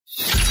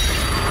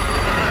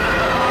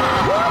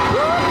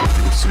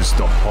It's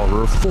the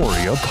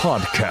Horrorphoria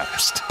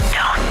Podcast.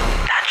 Don't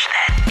touch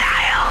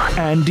that dial.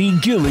 Andy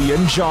Gilly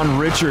and John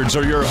Richards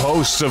are your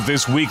hosts of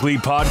this weekly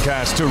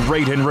podcast to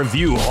rate and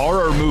review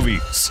horror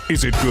movies.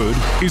 Is it good?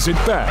 Is it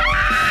bad?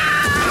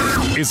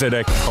 Is it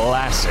a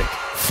classic?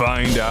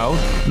 Find out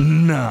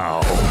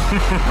now.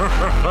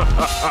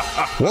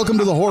 Welcome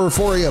to the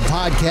Horrorphoria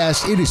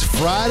Podcast. It is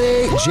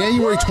Friday,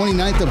 January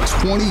 29th of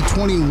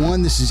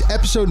 2021. This is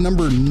episode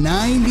number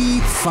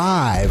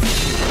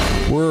 95.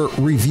 We're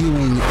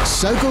reviewing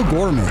Psycho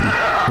Goreman,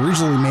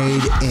 originally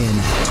made in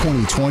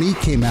 2020,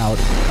 came out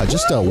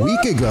just a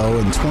week ago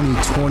in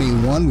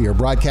 2021. We are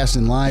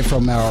broadcasting live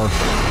from our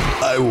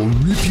I Will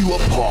Rip You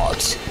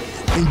Apart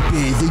and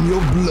Bathe in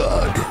Your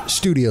Blood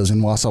studios in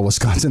Wausau,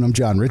 Wisconsin. I'm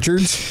John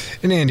Richards.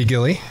 And Andy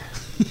Gilly.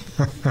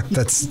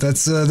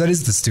 that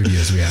is the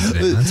studios we have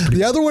today.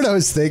 The other one I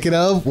was thinking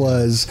of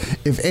was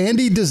if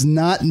Andy does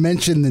not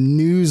mention the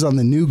news on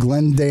the new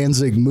Glenn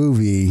Danzig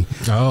movie,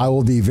 I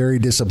will be very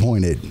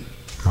disappointed.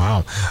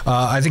 Wow.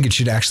 I think it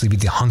should actually be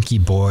the Hunky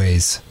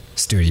Boys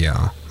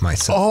studio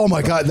myself. Oh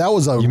my God, that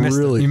was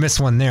you missed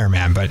one there,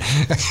 man, but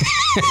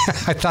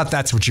I thought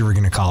that's what you were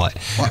going to call it.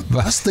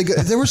 But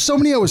there were so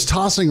many I was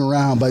tossing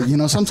around, but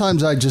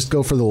sometimes I just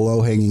go for the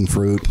low-hanging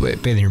fruit.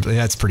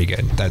 That's pretty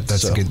good.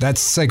 That's good.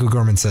 That's Psycho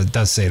Goreman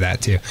does say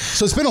that too.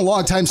 So it's been a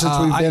long time since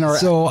we've been.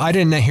 So I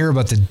didn't hear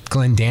about the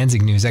Glenn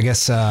Danzig news. I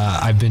guess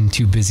I've been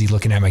too busy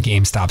looking at my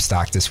GameStop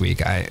stock this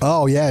week.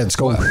 It's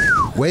going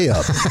way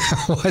up.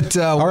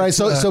 All right,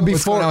 so before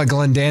what's going on with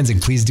Glenn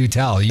Danzig, please do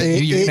tell. You're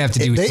going to have to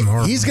do some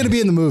horror. He's going to be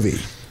in the movie.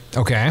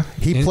 Okay.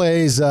 He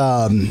plays,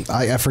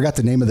 I forgot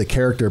the name of the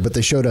character, but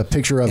they showed a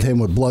picture of him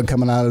with blood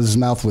coming out of his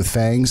mouth with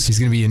fangs. He's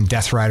going to be in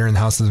Death Rider in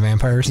the House of the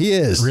Vampires? He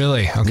is.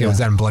 Really? Okay. Yeah. Was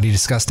that in Bloody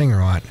Disgusting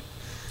or what?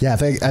 Yeah, I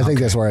think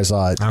that's where I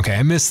saw it. Okay,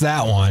 I missed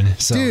that one.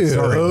 So dude,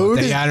 sorry about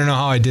that. Yeah, I don't know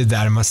how I did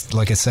that. I must,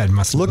 like I said,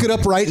 look it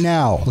up right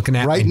now. Looking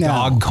at right my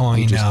dog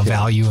coin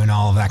value and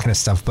all of that kind of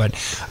stuff. But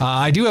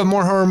I do have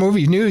more horror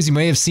movie news. You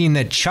may have seen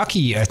that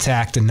Chucky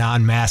attacked a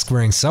non-mask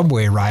wearing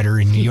subway rider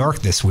in New York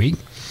this week.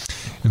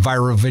 A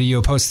viral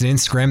video posted on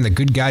Instagram, the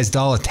Good Guys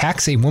doll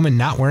attacks a woman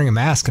not wearing a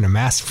mask, and a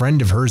masked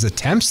friend of hers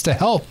attempts to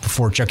help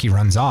before Chucky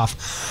runs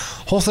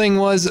off. Whole thing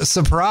was a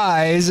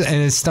surprise and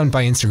is stunned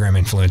by Instagram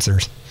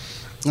influencers.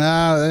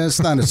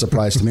 That's not a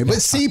surprise to me. But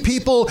see,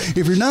 people,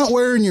 if you're not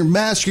wearing your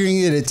mask, you're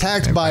going to get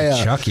attacked by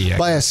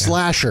a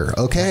slasher,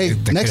 okay?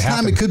 Next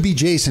time it could be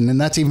Jason,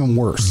 and that's even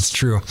worse. It's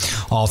true.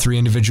 All three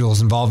individuals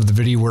involved with the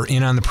video were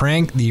in on the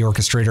prank. The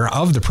orchestrator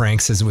of the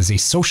prank says it was a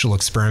social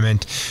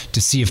experiment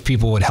to see if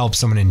people would help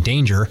someone in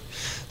danger.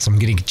 Someone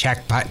getting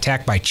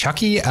attacked by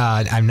Chucky,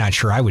 I'm not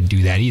sure I would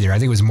do that either. I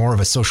think it was more of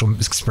a social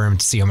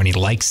experiment to see how many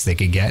likes they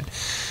could get.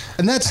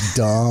 And that's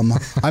dumb.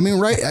 I mean,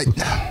 right...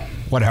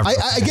 Whatever.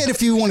 I get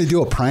if you want to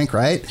do a prank,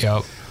 right?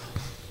 Yep.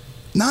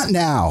 Not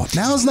now.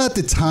 Now's not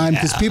the time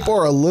because people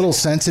are a little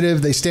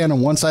sensitive. They stand on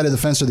one side of the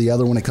fence or the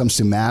other when it comes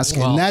to masks.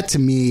 And that to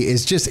me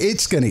is just,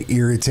 it's going to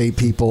irritate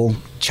people.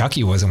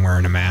 Chucky wasn't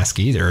wearing a mask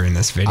either in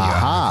this video. I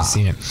don't know if you've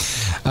seen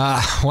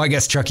it. Well, I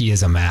guess Chucky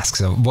is a mask,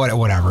 so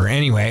whatever.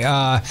 Anyway,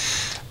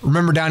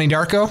 remember Donnie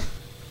Darko?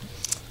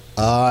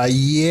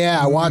 Yeah,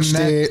 I watched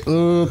it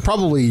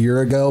probably a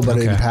year ago, but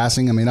in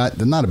passing. I mean,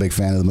 I'm not a big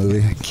fan of the movie.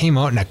 It came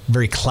out in a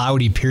very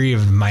cloudy period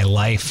of my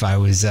life. I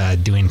was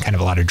doing kind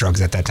of a lot of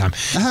drugs at that time.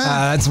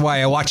 That's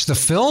why I watched the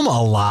film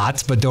a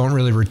lot, but don't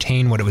really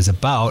retain what it was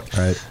about.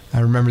 Right.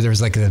 I remember there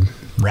was like a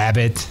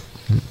rabbit.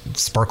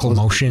 Sparkle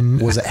motion.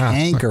 Was it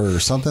Hank or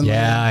something?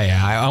 Yeah.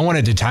 I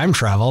wanted to time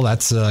travel.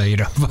 That's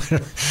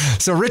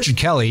So Richard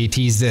Kelly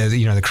teased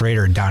the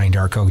creator of Donnie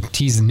Darko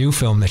teased the new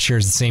film that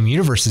shares the same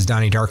universe as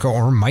Donnie Darko,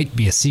 or might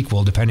be a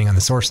sequel depending on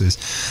the sources.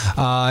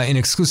 In an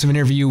exclusive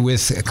interview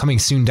with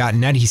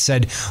comingsoon.net, he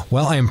said,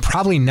 "Well, I am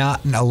probably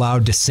not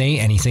allowed to say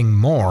anything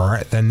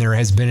more than there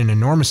has been an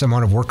enormous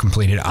amount of work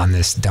completed on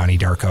this Donnie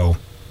Darko."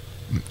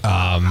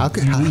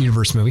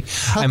 Universe movie.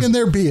 How can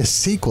there be a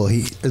sequel?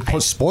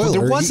 Spoiler.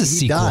 There was a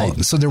sequel.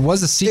 Died. So there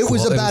was a sequel. It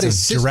was about his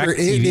sister.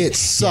 It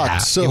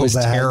sucked so bad. It was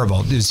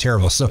terrible. It was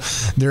terrible. So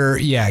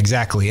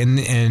exactly.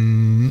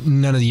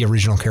 And none of the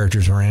original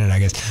characters were in it, I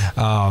guess,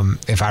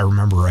 if I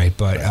remember right.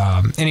 But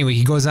anyway,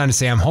 he goes on to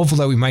say, "I'm hopeful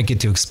that we might get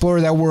to explore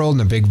that world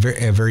in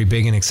a very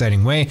big and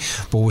exciting way,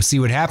 but we'll see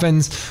what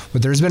happens.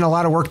 But there's been a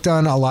lot of work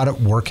done. A lot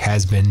of work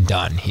has been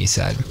done," he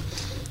said.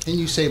 Can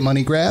you say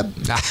money grab?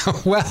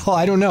 Well,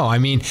 I don't know. I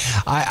mean,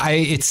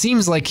 it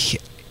seems like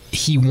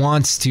he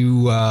wants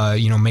to,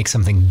 make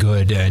something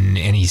good, and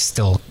he's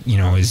still,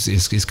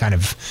 is kind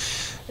of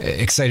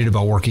excited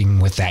about working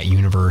with that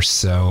universe.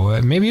 So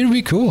maybe it'll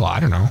be cool.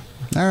 I don't know.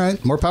 All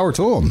right, more power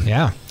to him.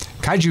 Yeah,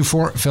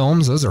 kaiju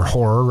films; those are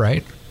horror,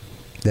 right?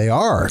 They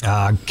are.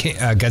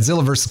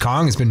 Godzilla vs.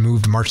 Kong has been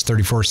moved to March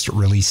 31st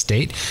release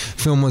date.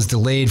 Film was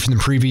delayed from the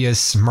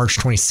previous March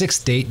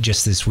 26th date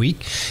just this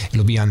week.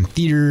 It'll be in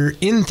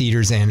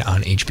theaters and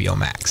on HBO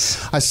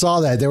Max. I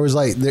saw that. There was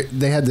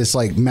they had this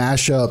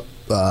mashup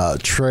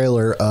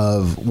trailer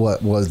of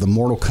what was the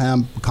Mortal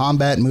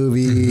Kombat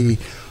movie.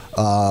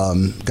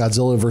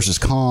 Godzilla versus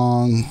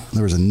Kong.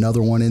 There was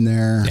another one in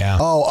there. Yeah.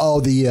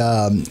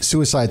 The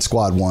Suicide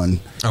Squad one.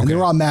 Okay. And they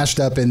were all mashed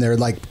up in there,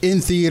 like in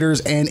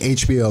theaters and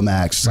HBO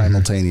Max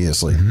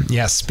simultaneously. Mm-hmm.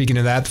 Yeah, speaking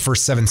of that, the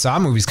first 7 Saw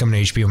movies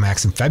coming to HBO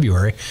Max in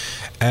February.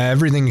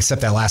 Everything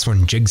except that last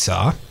one,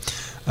 Jigsaw.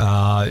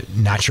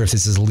 Not sure if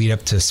this is a lead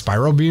up to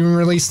Spiral being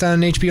released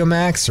on HBO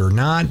Max or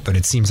not, but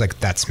it seems like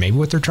that's maybe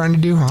what they're trying to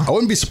do, huh? I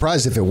wouldn't be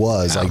surprised if it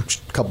was, like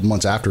a couple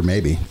months after,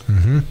 maybe.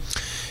 Mm-hmm.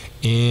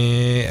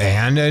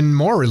 And in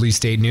more release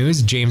date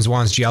news, James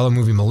Wan's Giallo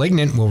movie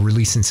Malignant will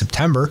release in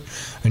September.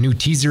 A new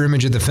teaser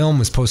image of the film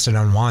was posted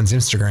on Wan's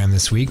Instagram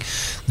this week.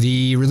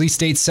 The release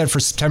date set for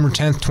September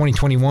 10th,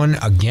 2021,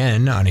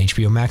 again on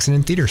HBO Max and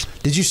in theaters.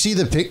 Did you see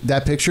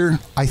that picture?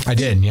 I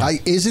did, yeah.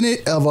 Isn't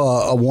it of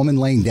a woman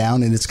laying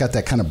down, and it's got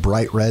that kind of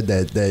bright red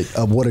that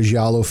of what a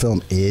Giallo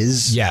film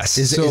is? Yes.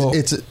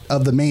 It's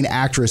of the main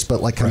actress,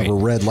 but like kind of a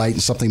red light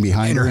and something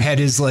behind her. And her head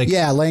is like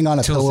laying on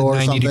a pillow or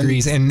 90 something.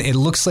 degrees, and it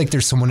looks like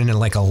there's someone in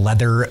like a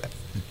leather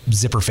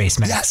zipper face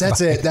mask.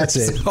 Yeah, that's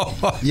it. So,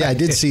 yeah, I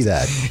did see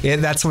that. Yeah,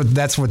 that's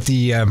what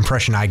the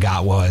impression I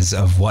got was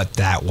of what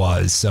that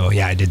was. So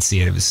yeah, I did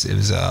see it. It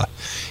was a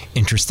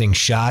interesting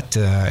shot,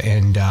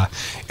 and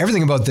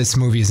everything about this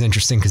movie is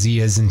interesting because he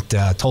hasn't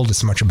told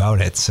us much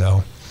about it.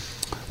 So.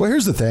 Well,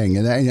 here's the thing,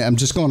 and I'm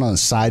just going on a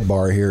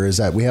sidebar here, is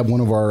that we have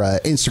one of our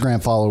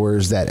Instagram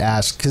followers that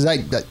asked, because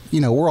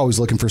we're always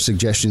looking for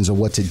suggestions of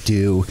what to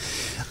do.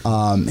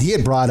 He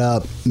had brought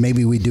up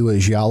maybe we do a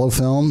Giallo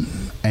film,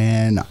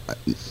 and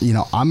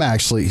I'm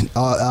actually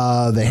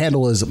the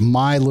handle is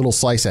My Little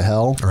Slice of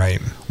Hell.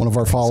 Right. One of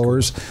our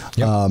followers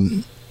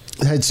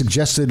had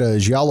suggested a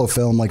Giallo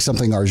film, like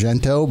something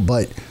Argento,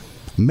 but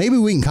maybe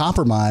we can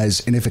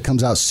compromise, and if it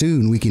comes out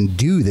soon, we can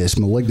do this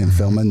Malignant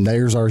film, and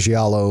there's our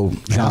Giallo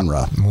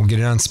genre. We'll get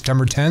it on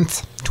September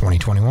 10th,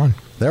 2021.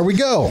 There we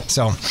go.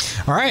 So,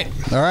 all right.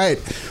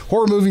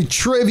 Horror movie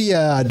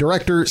trivia.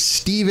 Director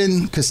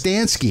Steven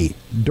Kostanski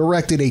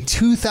directed a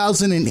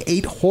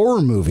 2008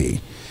 horror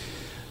movie.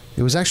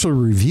 It was actually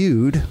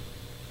reviewed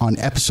on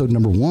episode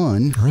number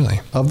 1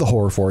 of the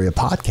Horrorphoria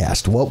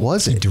podcast. What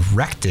was it? He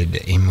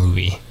directed a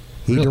movie.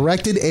 He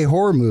directed a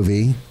horror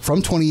movie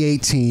from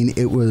 2018.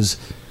 It was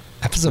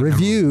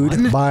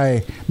reviewed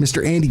by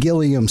Mr. Andy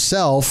Gilly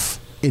himself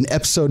in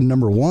episode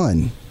number 1.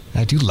 Did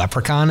I do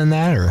Leprechaun in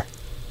that, or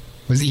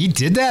he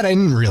did that? I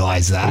didn't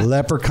realize that.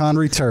 Leprechaun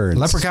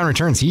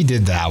Returns. He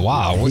did that.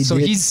 Wow. He's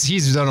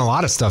done a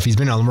lot of stuff. He's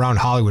been around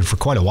Hollywood for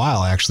quite a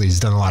while, actually. He's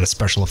done a lot of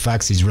special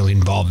effects. He's really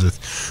involved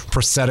with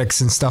prosthetics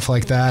and stuff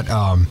like that.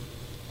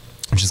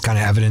 Which is kind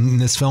of evident in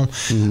this film.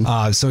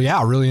 Mm-hmm. So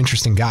yeah, a really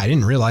interesting guy. I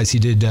didn't realize he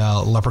did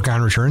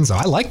Leprechaun Returns, though.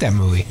 I like that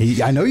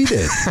movie. I know you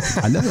did.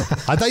 I know.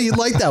 I thought you'd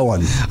like that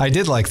one. I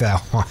did like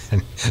that one.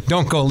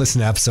 Don't go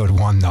listen to episode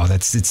 1, though.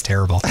 It's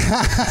terrible.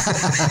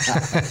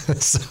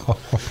 So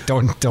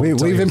don't.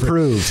 We've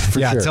improved.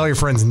 Yeah, sure. Tell your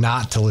friends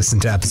not to listen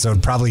to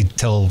probably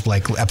till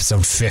like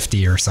episode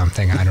 50 or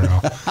something. I don't know.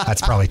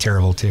 That's probably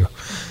terrible too.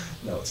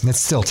 No, it's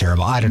still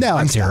terrible. I don't know.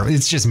 I'm terrible.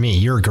 It's just me.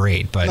 You're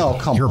great, but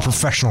you're a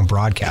professional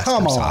broadcaster,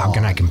 so how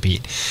can I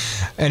compete?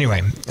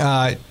 Anyway,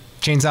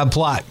 Chainsaw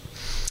Plot.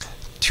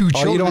 2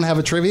 children. You don't have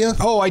a trivia?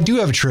 Oh, I do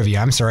have a trivia.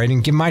 I'm sorry. I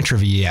didn't give my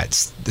trivia yet.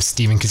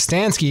 Steven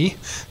Kostanski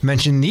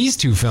mentioned these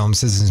 2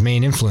 films as his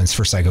main influence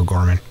for Psycho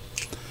Goreman.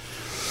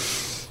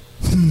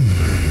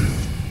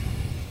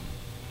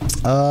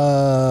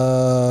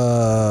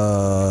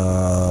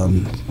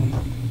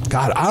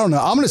 God, I don't know.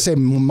 I'm going to say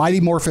Mighty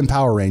Morphin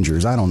Power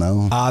Rangers. I don't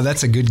know.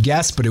 That's a good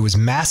guess, but it was the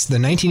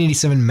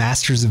 1987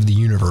 Masters of the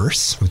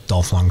Universe with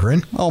Dolph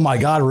Lundgren. Oh, my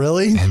God,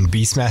 really? And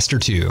Beastmaster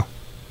 2.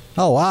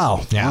 Oh,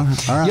 wow. Yeah.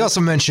 All right. He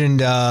also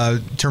mentioned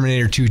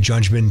Terminator 2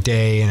 Judgment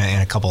Day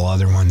and a couple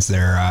other ones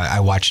there.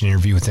 I watched an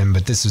interview with him,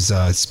 but this was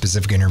a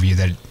specific interview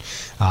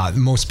that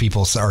most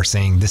people are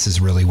saying this is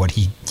really what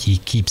he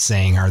keeps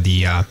saying are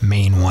the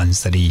main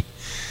ones that he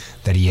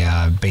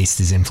based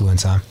his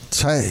influence on.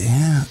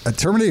 Yeah,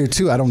 Terminator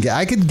 2.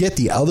 I could get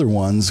the other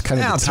ones,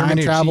 kind of the time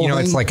travel.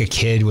 It's like a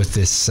kid with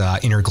this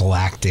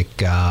intergalactic,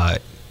 Yeah,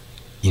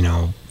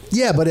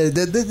 but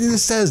it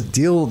says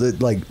deal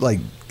like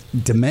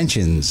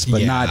dimensions,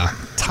 but not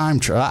time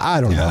travel. I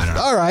don't know.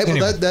 All right, anyway.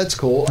 Well that's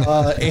cool.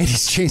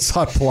 Andy's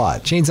Chainsaw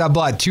Plot. Chainsaw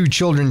Plot. 2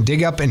 children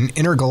dig up an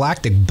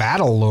intergalactic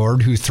battle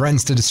lord who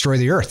threatens to destroy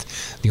the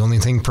Earth. The only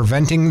thing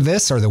preventing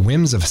this are the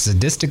whims of a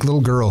sadistic little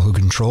girl who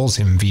controls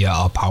him via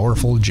a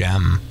powerful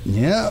gem.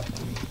 Yeah.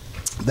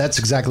 That's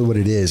exactly what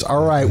it is.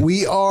 All right,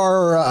 we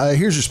are,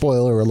 here's your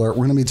spoiler alert.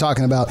 We're going to be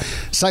talking about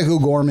Psycho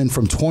Goreman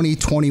from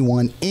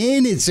 2021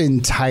 in its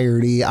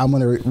entirety. I'm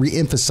going to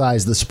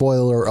reemphasize the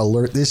spoiler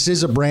alert. This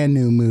is a brand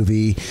new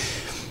movie.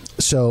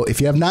 So if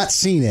you have not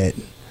seen it,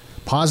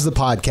 pause the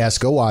podcast,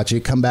 go watch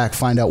it, come back,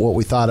 find out what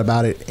we thought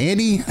about it.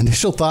 Andy,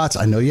 initial thoughts?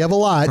 I know you have a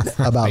lot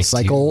about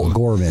Psycho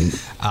Goreman.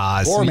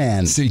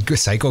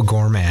 Psycho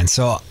Goreman.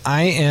 So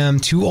I am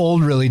too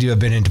old really to have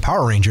been into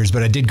Power Rangers,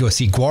 but I did go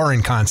see Gore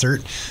in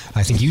concert.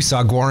 I think you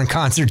saw Gore in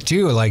concert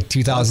too, like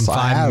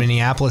 2005 in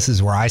Minneapolis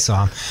is where I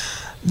saw him.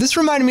 This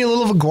reminded me a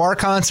little of a Gore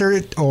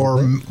concert or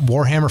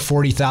Warhammer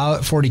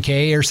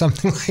 40K or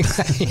something like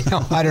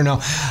that. I don't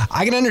know.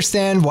 I can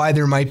understand why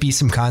there might be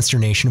some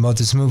consternation about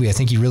this movie. I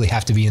think you really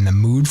have to be in the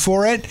mood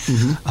for it.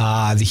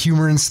 The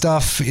humor and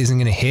stuff isn't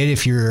going to hit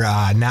if you're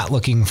not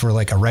looking for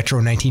like a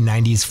retro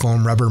 1990s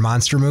foam rubber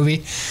monster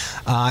movie.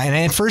 And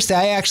at first,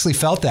 I actually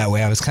felt that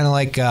way. I was kind of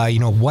like,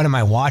 what am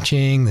I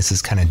watching? This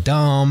is kind of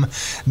dumb.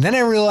 Then I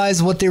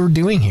realized what they were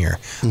doing here.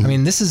 I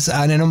mean, this is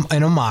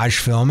an homage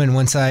film. And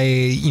once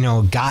I,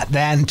 got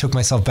that and took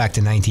myself back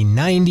to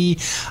 1990,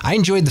 I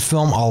enjoyed the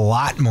film a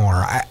lot more.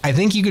 I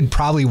think you could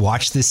probably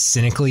watch this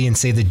cynically and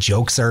say the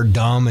jokes are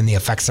dumb and the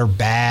effects are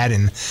bad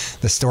and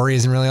the story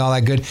isn't really all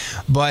that good.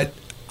 But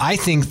I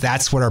think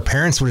that's what our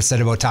parents would have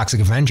said about Toxic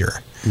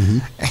Avenger.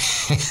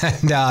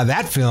 And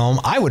that film,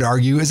 I would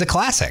argue, is a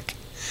classic.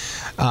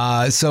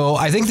 So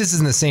I think this is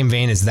in the same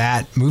vein as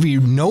that. Movie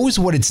knows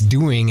what it's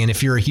doing, and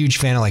if you're a huge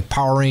fan of like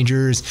Power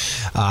Rangers,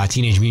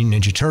 Teenage Mutant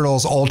Ninja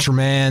Turtles,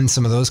 Ultraman,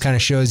 some of those kind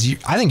of shows,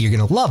 I think you're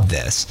going to love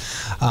this.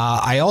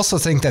 I also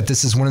think that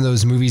this is one of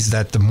those movies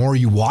that the more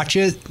you watch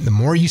it, the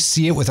more you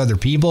see it with other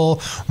people,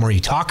 the more you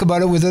talk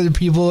about it with other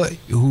people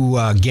who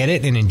get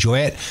it and enjoy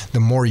it, the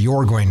more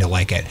you're going to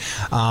like it.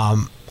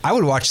 I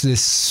would watch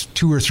this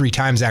 2 or 3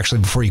 times actually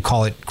before you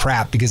call it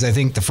crap, because I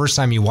think the first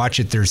time you watch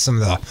it, there's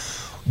some of the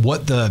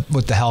what the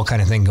hell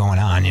kind of thing going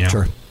on,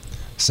 Sure.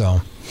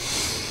 So.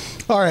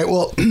 All right.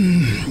 Well,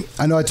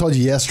 I know I told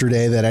you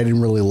yesterday that I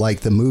didn't really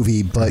like the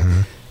movie, but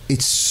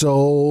it's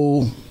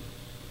so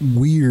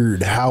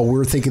weird how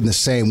we're thinking the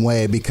same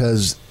way,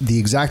 because the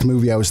exact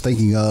movie I was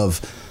thinking of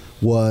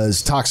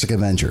was Toxic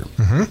Avenger.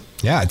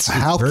 Yeah. It's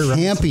how very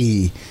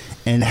campy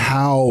and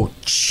how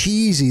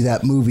cheesy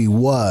that movie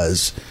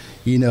was.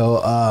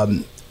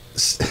 Steven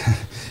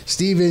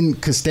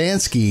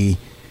Kostanski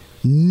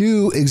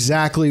knew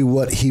exactly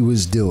what he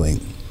was doing.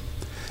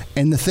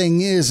 And the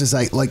thing is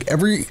like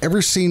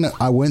every scene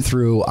I went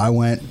through, I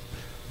went,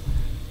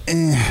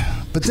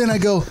 but then I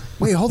go,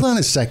 wait, hold on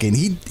a second.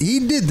 He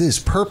did this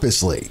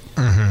purposely.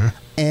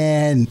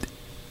 And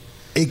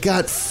it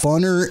got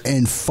funner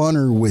and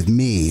funner with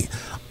me.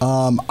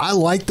 I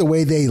like the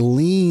way they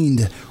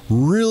leaned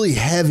really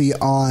heavy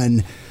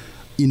on,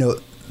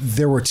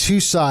 there were 2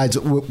 sides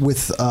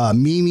with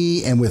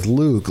Mimi and with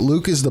Luke.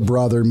 Luke is the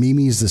brother.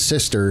 Mimi is the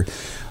sister.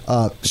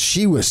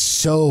 She was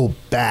so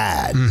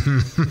bad,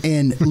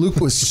 and Luke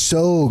was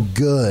so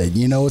good.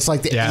 It's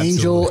like the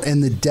angel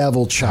and the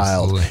devil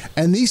child.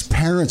 And these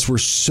parents were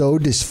so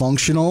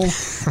dysfunctional.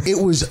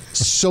 It was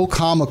so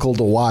comical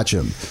to watch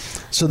them.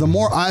 So the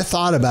more I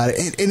thought about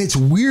it, and it's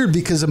weird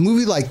because a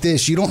movie like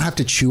this, you don't have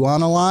to chew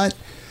on a lot,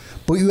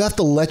 but you have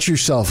to let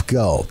yourself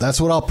go.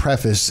 That's what I'll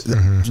preface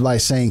by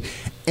saying,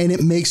 and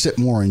it makes it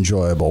more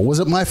enjoyable. Was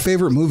it my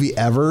favorite movie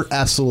ever?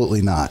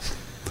 Absolutely not.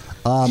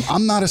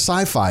 I'm not a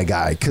sci-fi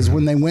guy, because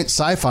when they went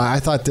sci-fi, I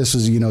thought this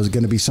was,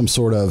 going to be some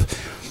sort of,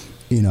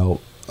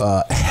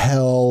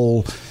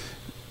 hell,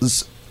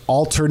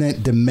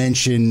 alternate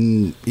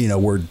dimension,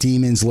 where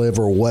demons live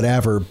or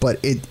whatever. But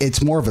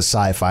it's more of a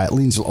sci-fi. It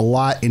leans a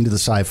lot into the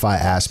sci-fi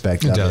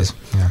aspect of it. It does.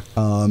 Yeah.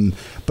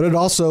 But it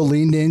also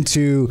leaned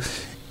into,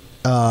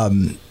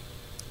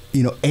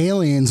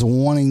 aliens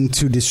wanting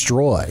to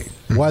destroy.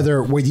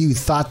 Whether you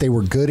thought they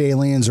were good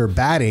aliens or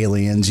bad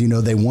aliens,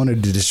 they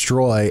wanted to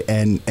destroy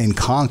and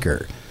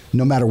conquer,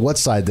 no matter what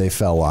side they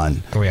fell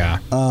on. Oh, yeah.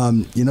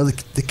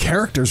 The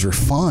characters are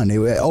fun.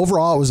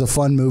 Overall, it was a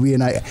fun movie,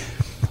 and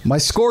my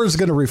score is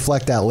going to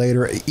reflect that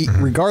later.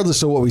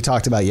 Regardless of what we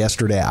talked about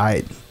yesterday,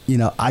 I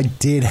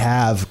did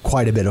have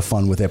quite a bit of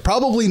fun with it.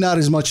 Probably not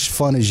as much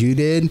fun as you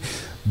did,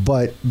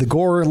 but the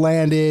gore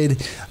landed.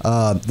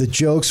 The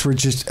jokes were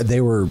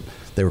they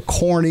were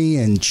corny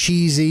and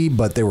cheesy,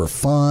 but they were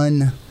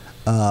fun.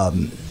 I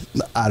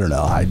don't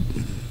know. I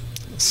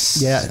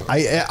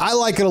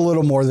like it a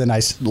little more than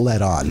I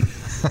let on.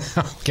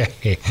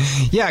 Okay.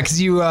 Yeah, because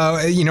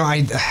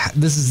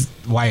this is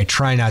why I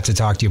try not to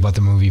talk to you about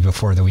the movie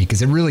before the week,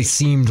 because it really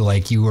seemed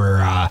like you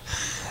were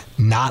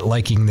not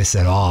liking this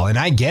at all. And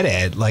I get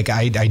it. Like,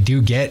 I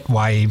do get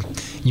why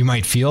you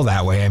might feel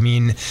that way. I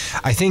mean,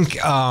 I think...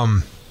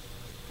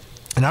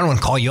 and I don't want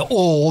to call you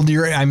old.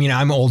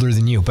 I'm older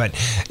than you, but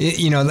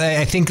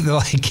I think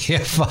like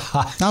if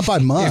not by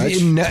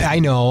much. I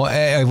know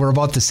we're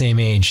about the same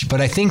age, but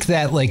I think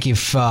that like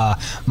if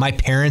my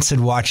parents had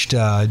watched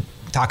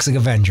Toxic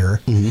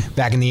Avenger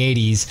back in the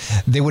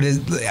 80s, they would have.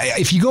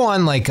 If you go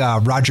on like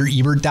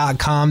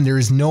RogerEbert.com, there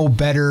is no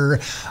better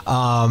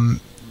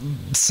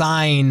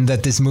sign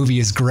that this movie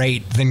is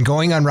great than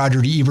going on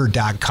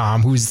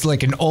RogerEbert.com, who's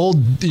like an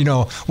old,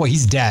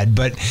 he's dead,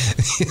 but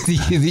he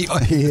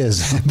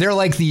is. They're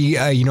like the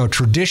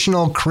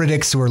traditional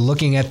critics who are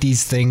looking at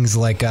these things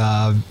like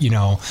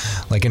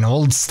like an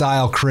old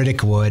style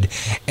critic would,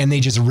 and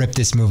they just rip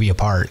this movie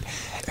apart.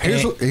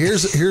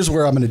 Here's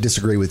where I'm going to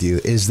disagree with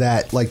you. Is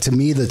that, like, to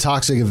me, the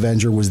Toxic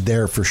Avenger was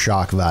there for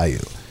shock value.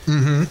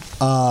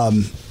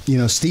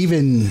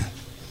 Steven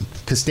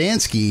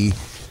Kostanski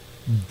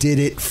did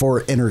it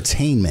for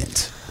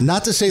entertainment.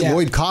 Not to say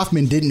Lloyd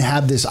Kaufman didn't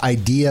have this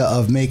idea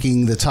of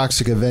making the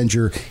Toxic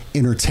Avenger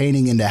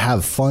entertaining and to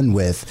have fun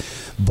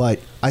with, but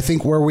I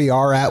think where we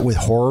are at with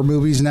horror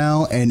movies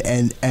now and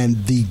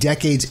the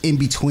decades in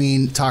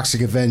between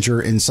Toxic Avenger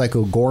and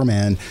Psycho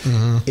Goreman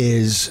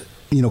is,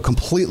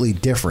 completely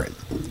different.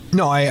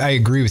 No, I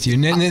agree with you.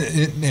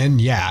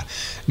 And yeah,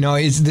 no,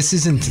 this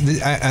isn't,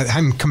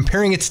 I'm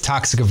comparing it to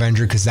Toxic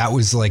Avenger because that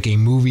was like a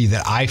movie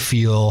that I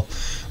feel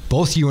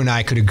both you and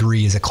I could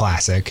agree is a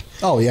classic.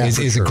 Oh, yeah.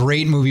 Is a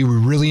great movie we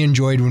really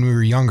enjoyed when we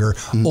were younger.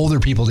 Older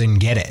people didn't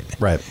get it.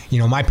 Right.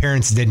 My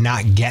parents did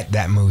not get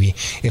that movie.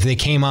 If they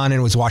came on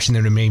and was watching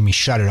it, it made me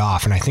shut it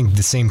off. And I think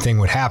the same thing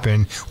would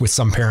happen with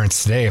some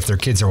parents today if their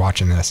kids are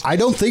watching this. I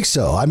don't think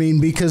so. I mean,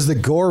 because the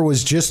gore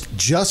was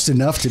just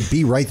enough to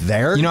be right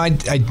there.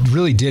 I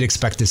really did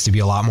expect this to be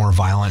a lot more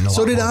violent and a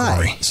lot more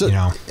gory. So did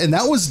I. And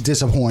that was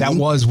disappointing. That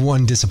was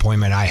one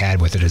disappointment I had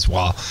with it as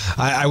well.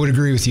 I would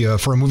agree with you.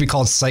 For a movie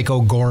called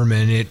Psycho Goreman,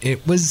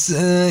 it was,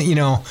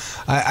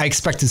 I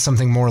expected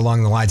something more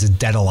along the lines of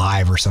Dead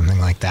Alive or something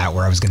like that,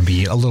 where I was going to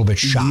be a little bit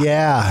shocked.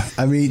 Yeah.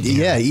 I mean,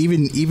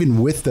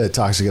 even with the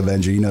Toxic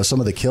Avenger,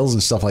 some of the kills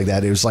and stuff like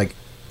that, it was like,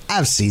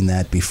 I've seen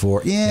that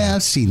before. Yeah,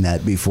 I've seen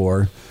that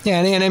before.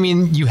 Yeah, and I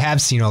mean, you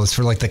have seen all this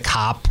for like the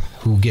cop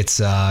who gets,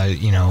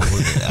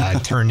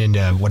 turned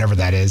into whatever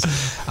that is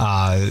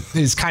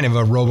kind of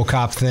a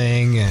RoboCop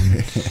thing.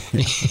 And,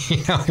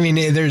 I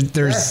mean,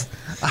 there's...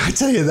 I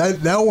tell you,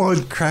 that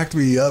one cracked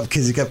me up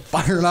because he kept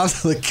firing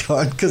off the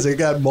gun because it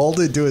got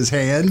molded to his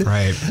hand.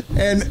 Right.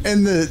 And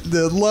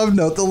the love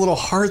note, the little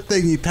heart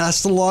thing he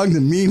passed along to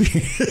Mimi,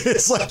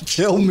 it's like,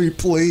 kill me,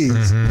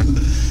 please.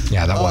 Mm-hmm.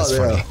 Yeah, that was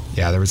funny.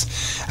 Yeah, there was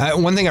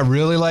one thing I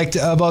really liked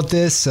about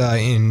this,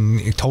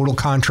 in total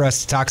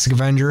contrast to Toxic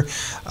Avenger,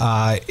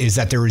 is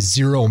that there was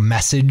zero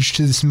message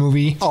to this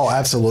movie. Oh,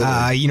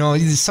 absolutely.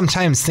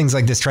 Sometimes things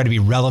like this try to be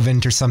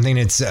relevant or something.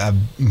 It's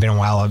been a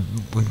while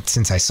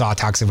since I saw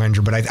Toxic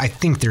Avenger, but I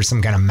think there's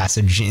some kind of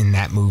message in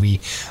that movie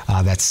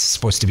that's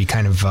supposed to be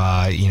kind of,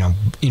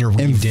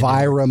 interweaved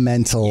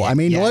environmental. I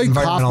mean, Lloyd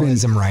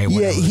environmentalism, Kaufman, right?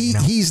 Whatever,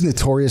 he's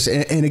notorious.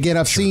 And again,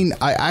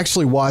 I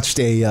actually watched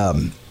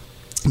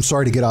I'm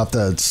sorry to get off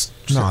the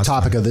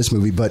topic of this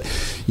movie, but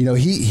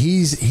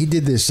he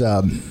did this.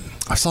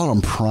 I saw it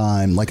on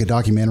Prime, like a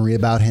documentary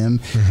about him.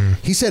 Mm-hmm.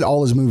 He said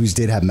all his movies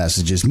did have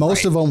messages.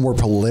 Most of them were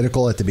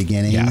political at the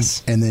beginning,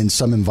 and then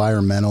some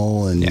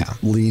environmental and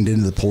leaned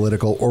into the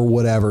political or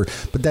whatever.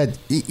 But that,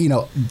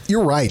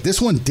 you're right. This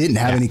one didn't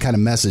have any kind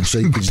of message.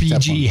 So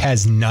PG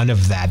has none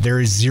of that. There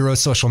is zero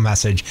social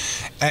message.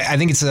 I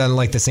think it's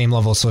like the same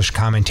level of social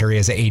commentary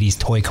as an 80s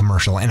toy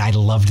commercial, and I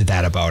loved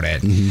that about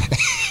it.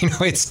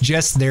 Mm-hmm. It's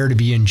just there to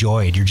be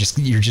enjoyed. You're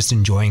just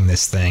enjoying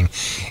this thing.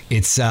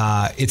 It's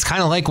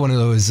kind of like one of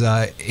those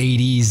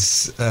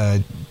 80s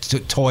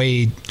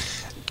toy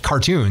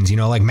cartoons,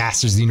 like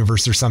Masters of the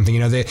Universe or something.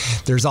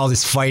 There's all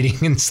this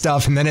fighting and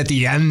stuff, and then at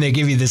the end they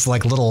give you this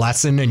like little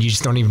lesson, and you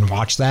just don't even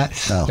watch that.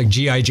 Like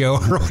G.I. Joe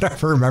or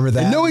whatever. Remember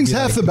that? And knowing's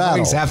half the battle.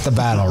 Knowing's half the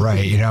battle,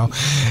 right?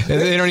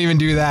 They don't even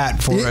do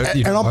that for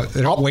they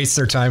don't waste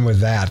their time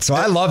with that. So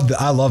I love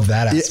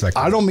that aspect.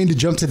 I don't mean to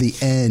jump to the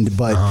end,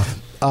 but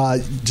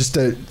just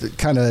to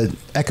kind of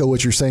echo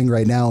what you're saying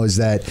right now is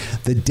that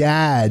the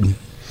dad.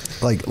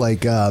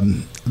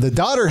 The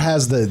daughter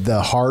has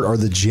the heart or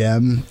the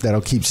gem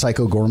that'll keep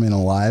Psycho Goreman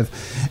alive,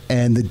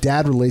 and the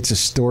dad relates a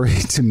story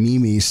to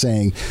Mimi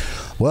saying,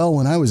 well,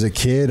 when I was a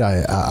kid,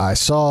 I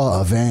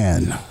saw a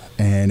van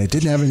and it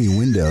didn't have any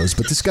windows,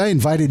 but this guy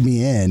invited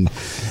me in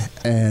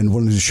and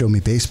wanted to show me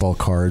baseball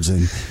cards,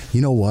 and you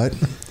know what?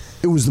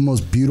 It was the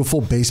most beautiful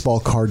baseball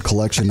card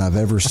collection I've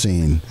ever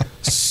seen.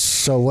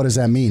 So what does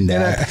that mean,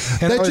 Dad?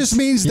 That just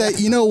means that,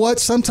 you know what?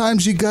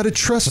 Sometimes you got to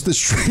trust the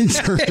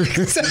stranger.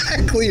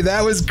 Exactly.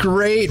 That was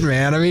great,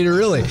 man. I mean,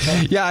 really.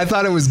 Yeah, I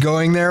thought it was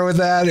going there with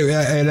that.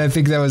 And I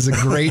think that was a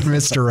great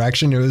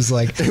misdirection. It was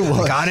like, I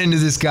got into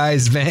this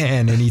guy's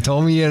van and he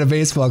told me he had a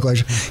baseball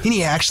collection. And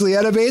he actually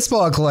had a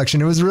baseball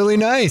collection. It was really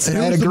nice. And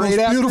I had a great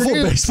beautiful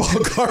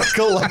baseball card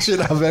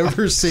collection I've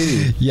ever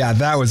seen. Yeah,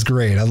 that was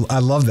great. I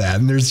love that.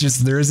 And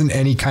there isn't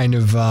any kind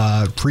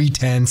of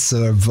pretense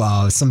of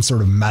some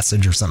sort of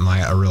message or something.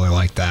 I really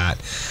like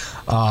that.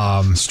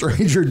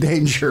 Stranger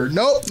Danger.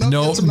 Nope.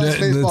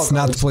 It's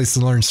not the place to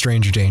learn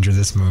Stranger Danger,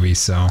 this movie.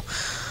 So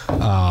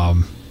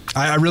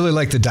I really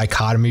like the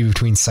dichotomy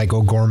between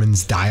Psycho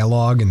Goreman's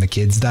dialogue and the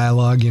kid's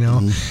dialogue.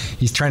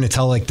 He's trying to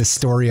tell like the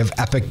story of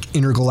epic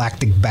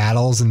intergalactic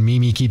battles, and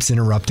Mimi keeps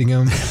interrupting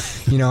him.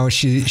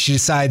 She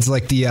decides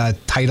like the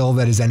title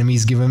that his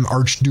enemies give him,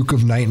 Archduke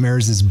of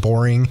Nightmares, is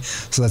boring,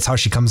 so that's how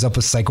she comes up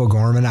with Psycho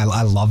Goreman.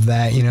 I love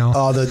that.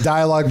 Oh, the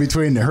dialogue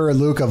between her and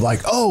Luke of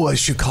like, oh, I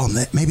should call him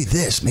that, maybe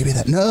this, maybe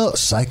that. No,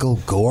 Psycho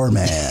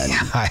Goreman.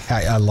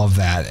 I love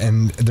that.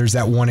 And there's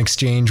that one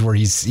exchange where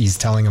he's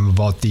telling him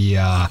about the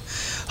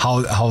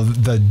how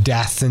the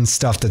death and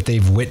stuff that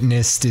they've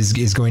witnessed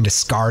is going to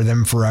scar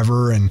them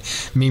forever, and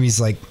Mimi's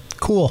like,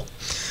 cool.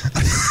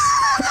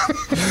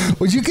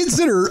 Would you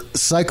consider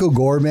Psycho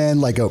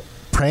Goreman like a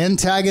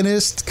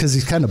protagonist because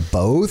he's kind of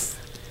both?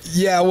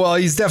 Yeah, well,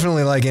 he's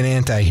definitely like an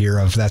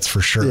anti-hero, that's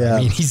for sure. Yeah. I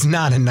mean, he's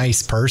not a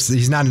nice person.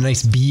 He's not a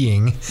nice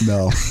being.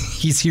 No.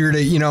 He's here to,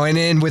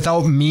 and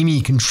without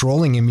Mimi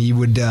controlling him, he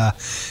would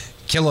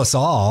kill us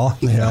all,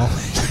 you know.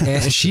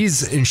 And she's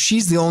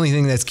the only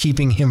thing that's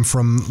keeping him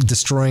from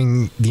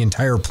destroying the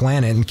entire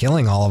planet and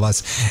killing all of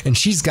us. And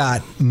she's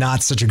got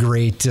not such a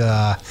great...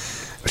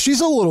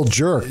 She's a little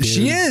jerk, dude.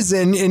 She is,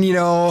 and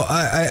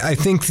I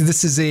think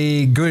this is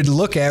a good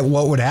look at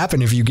what would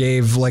happen if you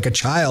gave like a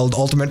child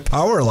ultimate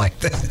power like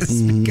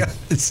this.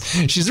 Because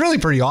she's really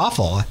pretty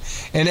awful,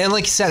 and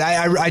like you said,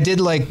 I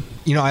did like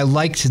I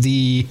liked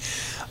the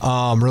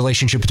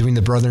relationship between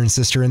the brother and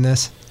sister in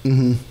this.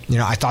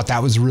 Mm-hmm. I thought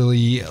that was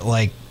really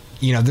like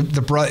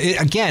the brother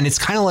again. It's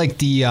kind of like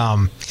the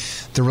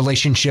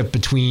relationship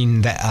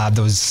between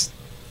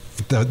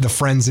the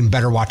friends in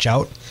Better Watch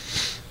Out.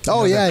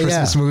 Oh,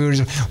 Christmas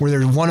movies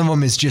where one of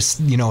them is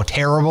just,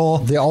 terrible.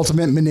 The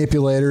ultimate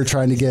manipulator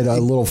trying to get a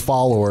little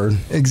follower.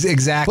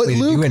 Exactly. But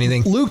Luke, to do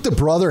anything. Luke, the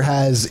brother,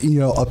 has,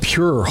 a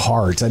pure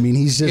heart. I mean,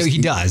 he's just...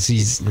 he does.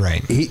 He's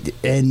right.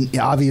 And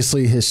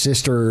obviously his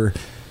sister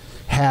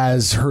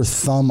has her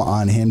thumb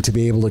on him to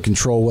be able to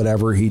control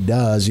whatever he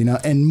does,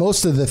 and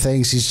most of the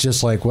things he's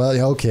just like, well,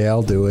 okay,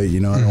 I'll do it. I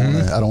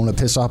don't want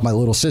to piss off my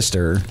little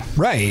sister.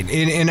 Right.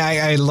 And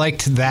I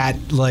liked that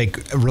like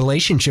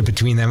relationship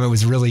between them. It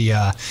was really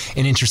an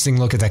interesting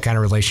look at that kind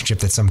of relationship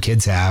that some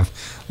kids have,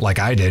 like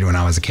I did when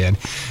I was a kid.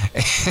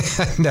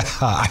 And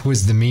I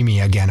was the Mimi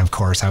again, of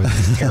course. I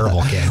was a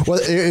terrible kid. Well,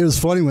 it was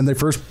funny when they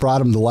first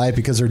brought him to life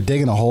because they're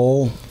digging a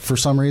hole for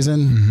some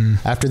reason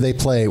after they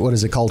play, what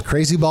is it called?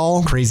 Crazy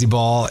Ball? Crazy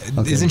Ball.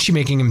 Okay. Isn't she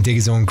making him dig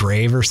his own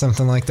grave or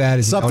something like that?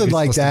 Is something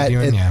like that.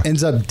 It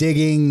ends up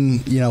digging,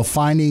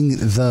 finding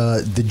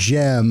the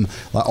gem,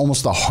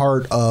 almost the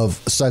heart of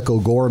Psycho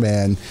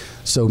Goreman.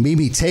 So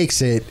Mimi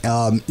takes it.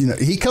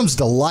 He comes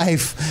to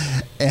life,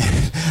 and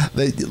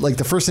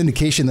the first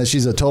indication that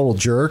she's a total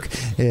jerk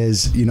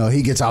is,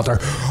 he gets out there.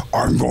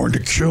 I'm going to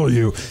kill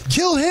you.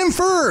 Kill him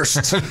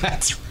first.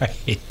 That's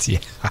right. Yeah.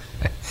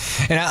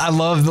 And I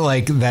love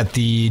that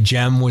the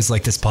gem was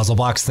like this puzzle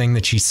box thing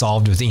that she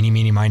solved with Eeny,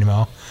 Meeny, Miny,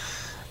 Moe.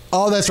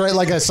 Oh, that's right.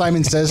 Like a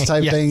Simon Says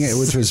type yes. thing,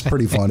 which was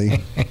pretty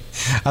funny. I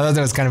thought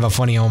that was kind of a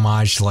funny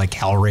homage to like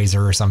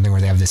Hellraiser or something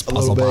where they have this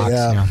puzzle box.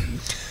 Yeah.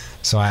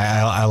 So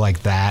I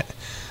like that.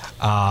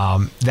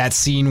 That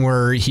scene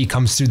where he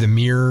comes through the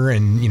mirror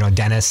and,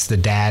 Dennis, the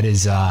dad,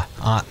 is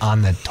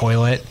on the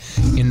toilet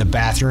in the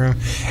bathroom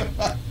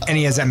and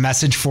he has that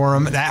message for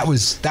him. That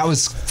was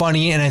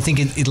funny. And I think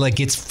it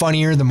gets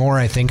funnier the more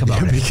I think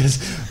about it.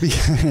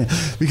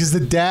 Because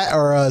the dad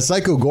or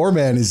Psycho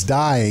Goreman is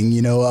dying,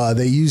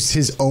 they used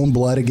his own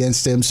blood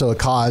against him. So it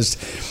caused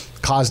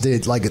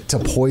it to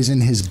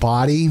poison his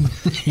body,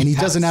 and he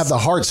doesn't have the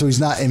heart, so he's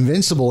not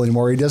invincible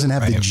anymore. He doesn't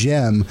have the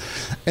gem,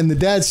 and the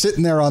dad's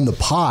sitting there on the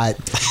pot,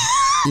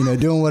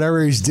 doing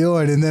whatever he's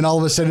doing, and then all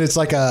of a sudden it's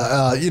like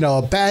a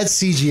bad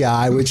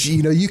CGI, which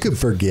you could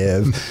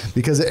forgive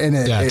because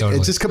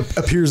it just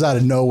appears out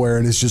of nowhere,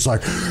 and it's just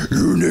like,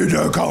 you need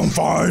to come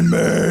find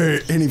me,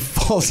 and he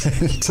falls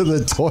into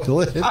the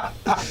toilet.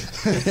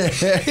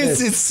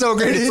 It's so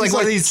great. It's like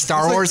one of these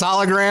Star Wars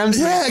holograms.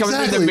 Yeah,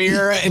 coming through the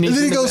mirror, and then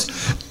he goes.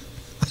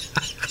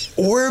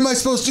 Where am I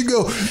supposed to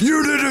go?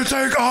 You need to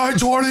take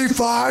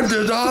I-25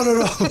 to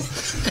da-da-da.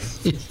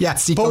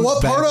 Yes, but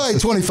what part of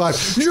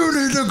I-25? You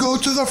need to go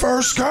to the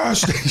first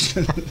gas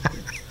station.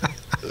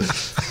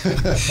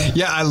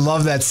 Yeah, I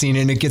love that scene,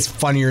 and it gets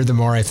funnier the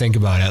more I think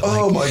about it.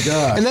 Oh my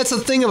god! And that's the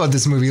thing about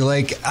this movie.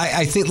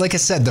 I think, like I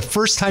said, the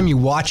first time you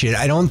watch it,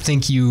 I don't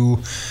think you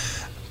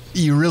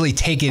really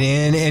take it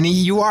in, and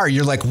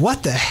you're like,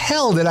 what the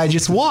hell did I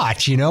just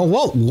watch?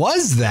 What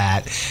was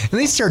that? And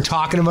they start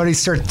talking about it, you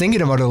start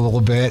thinking about it a little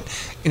bit,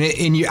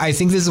 and I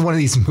think this is one of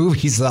these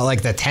movies that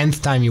like the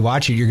 10th time you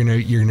watch it, you're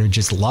gonna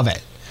just love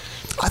it.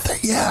 I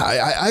think,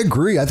 I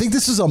agree. I think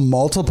this is a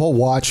multiple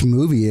watch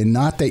movie, and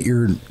not that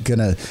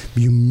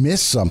you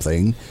miss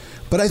something,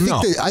 but I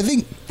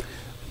think.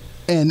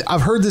 And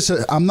I've heard this,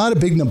 I'm not a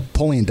big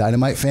Napoleon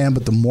Dynamite fan,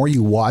 but the more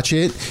you watch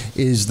it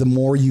is the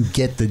more you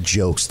get the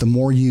jokes, the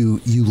more you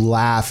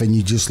laugh and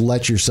you just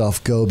let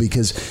yourself go,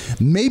 because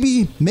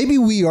maybe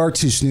we are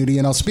too snooty,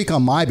 and I'll speak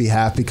on my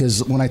behalf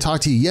because when I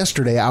talked to you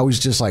yesterday, I was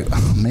just like,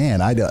 oh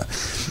man, I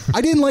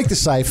didn't like the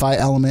sci-fi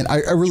element.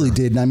 I really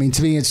didn't. I mean,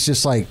 to me, it's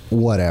just like,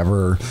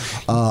 whatever.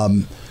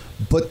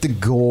 But the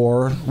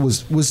gore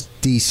was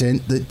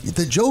decent.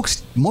 The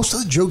jokes, most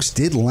of the jokes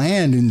did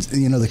land, and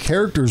the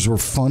characters were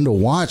fun to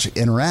watch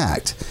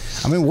interact.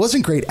 I mean, it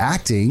wasn't great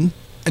acting.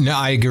 No,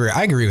 I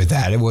agree with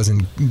that. It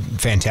wasn't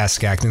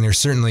fantastic acting. There's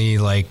certainly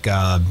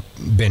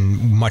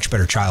been much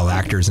better child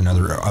actors in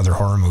other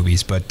horror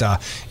movies, but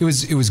it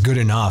was good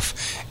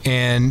enough.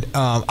 And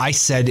I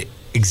said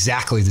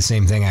exactly the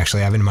same thing.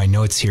 Actually, I have it in my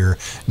notes here.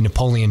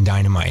 Napoleon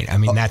Dynamite. I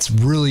mean, that's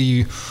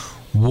really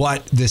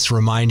what this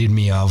reminded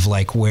me of,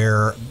 like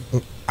where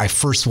I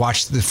first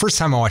watched, the first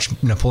time I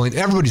watched Napoleon,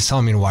 everybody's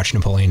telling me to watch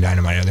Napoleon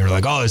Dynamite. And they were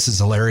like, oh, this is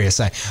hilarious.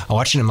 I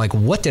watched it and I'm like,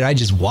 what did I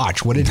just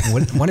watch? What in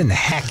the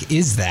heck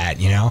is that,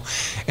 you know?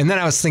 And then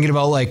I was thinking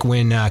about like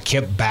when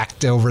Kip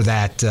backed over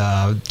that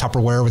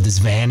Tupperware with his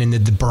van and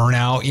did the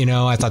burnout, you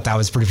know, I thought that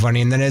was pretty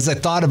funny. And then as I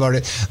thought about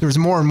it, there was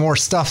more and more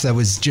stuff that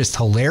was just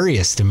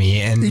hilarious to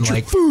me. And eat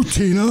like your food,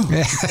 Tina.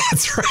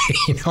 That's right.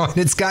 You know, and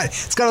it's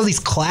got all these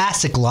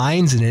classic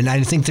lines in it. And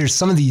I think there's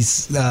some of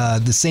these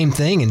the same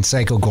thing in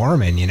Psycho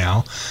Goreman, you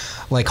know,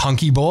 like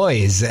Hunky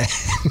Boys.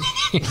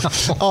 You know?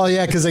 Oh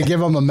yeah, because they give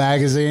him a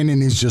magazine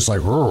and he's just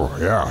like, oh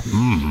yeah.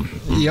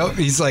 Yep.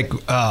 He's like,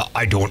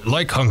 I don't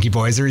like Hunky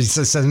Boys, or he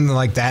says something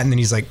like that, and then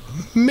he's like,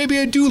 maybe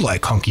I do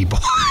like Hunky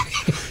Boys.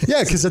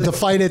 Yeah, because at the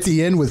fight at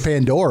the end with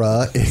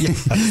Pandora,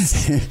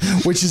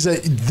 which is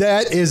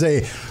that is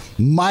a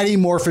Mighty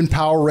Morphin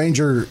Power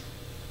Ranger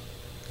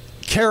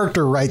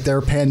character right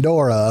there,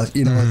 Pandora.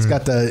 You know, It's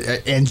got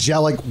the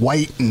angelic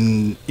white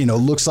and, you know,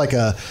 looks like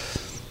a,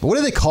 what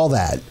do they call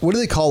that? What do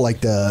they call like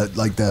the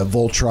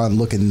Voltron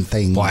looking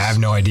thing? Well, I have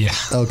no idea.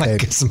 Okay.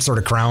 Like some sort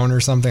of crown or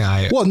something.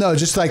 Well, no,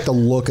 just like the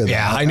look of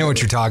that. I know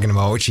what you're talking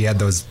about. She had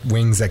those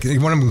wings that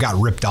one of them got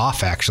ripped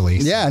off actually.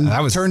 Yeah, and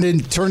that was turned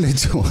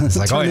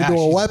into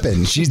a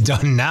weapon. She's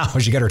done now.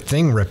 She got her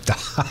thing ripped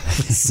off.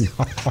 So.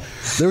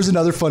 There was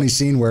another funny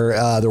scene where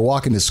they're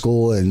walking to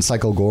school and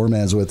Psycho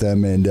Goreman's with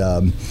them, and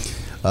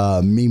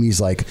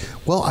Mimi's like,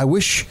 well, I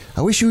wish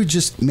you would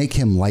just make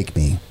him like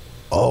me.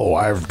 Oh,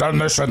 I've done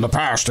this in the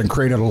past and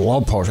created a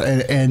love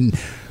potion. And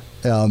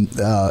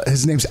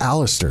his name's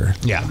Alistair.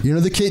 Yeah. You know,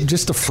 the kid,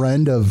 just a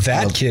friend of...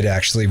 That kid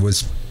actually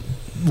was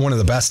one of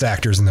the best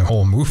actors in the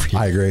whole movie.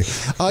 I agree.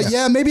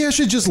 Yeah, maybe I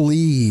should just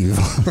leave.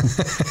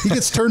 He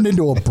gets turned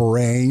into a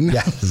brain.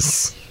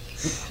 Yes.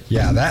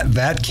 Yeah,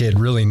 that kid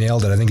really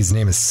nailed it. I think his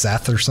name is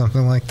Seth or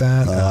something like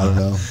that. I don't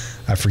know.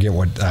 I forget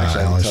what.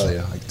 Actually, I can tell you.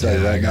 I can tell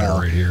you right I got now. it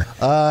right here.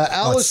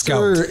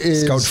 Alistair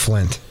is Scout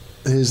Flint.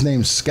 His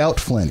name's Scout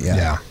Flint.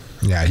 Yeah.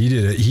 Yeah, he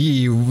did it.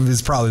 He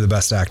was probably the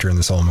best actor in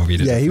this whole movie.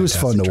 Yeah, he was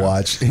fun to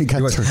watch. I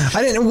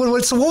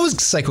didn't. So what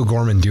was Psycho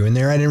Gorman doing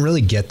there? I didn't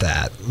really get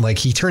that. Like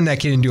he turned that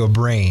kid into a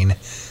brain.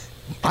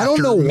 I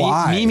don't know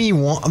why.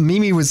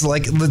 Mimi was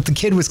like, the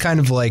kid was kind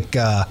of like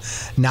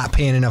not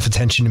paying enough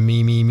attention to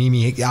Mimi.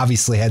 Mimi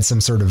obviously had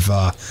some sort of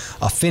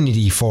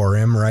affinity for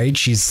him, right?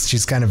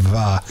 She's kind of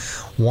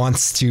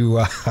wants to,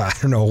 I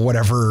don't know,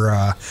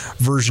 whatever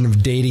version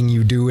of dating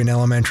you do in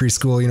elementary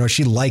school. You know,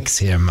 she likes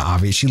him,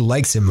 obviously. She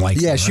likes him like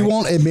Yeah, him, she right?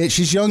 won't admit.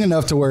 She's young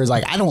enough to where it's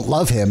like, I don't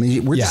love him.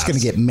 We're just going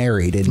to get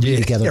married and be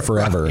together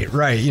forever.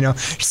 Right, you know.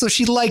 So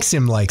she likes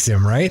him,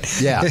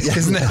 right? Yeah.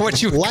 Isn't that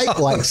what you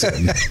likes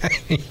him?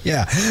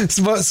 Yeah.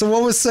 So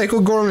what was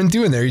Psycho Gorman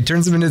doing there? He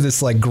turns him into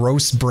this like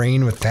gross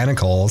brain with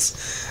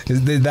tentacles.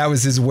 That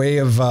was his way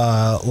of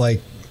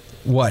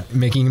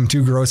making him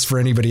too gross for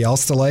anybody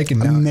else to like, and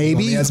now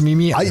maybe he has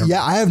Mimi.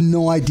 I have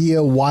no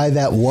idea why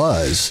that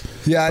was.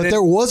 Yeah, but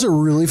there was a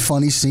really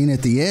funny scene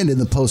at the end in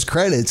the post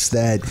credits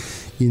that,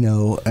 you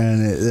know,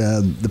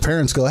 and the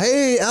parents go,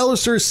 "Hey,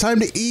 Alistair, it's time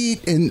to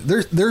eat," and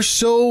they're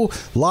so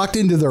locked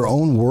into their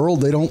own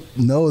world they don't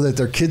know that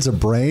their kid's a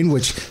brain,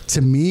 which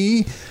to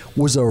me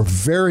was a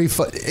very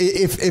fun.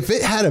 If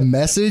it had a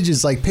message,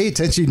 it's like pay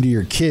attention to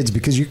your kids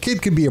because your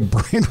kid could be a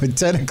brain with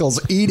tentacles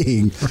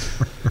eating.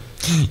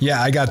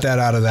 Yeah, I got that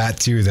out of that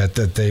too. That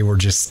they were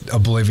just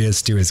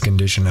oblivious to his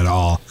condition at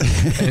all,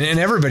 and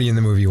everybody in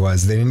the movie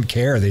was. They didn't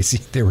care.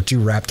 They were too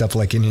wrapped up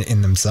like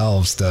in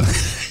themselves to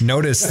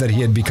notice that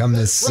he had become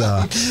this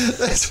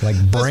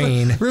like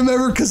brain.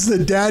 Remember, because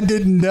the dad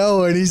didn't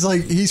know, and he's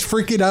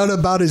freaking out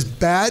about his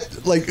bat,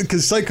 like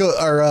because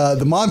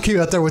the mom came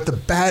out there with the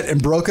bat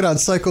and broke it on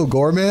Psycho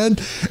Goreman,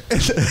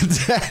 and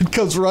the dad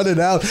comes running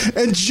out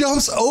and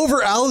jumps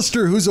over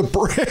Alistair, who's a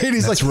brain.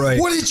 He's That's like, right.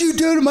 "What did you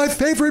do to my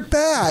favorite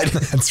bat?"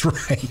 That's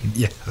right.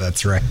 Yeah,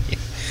 that's right.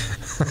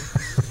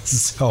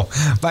 So,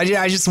 but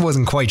I just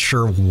wasn't quite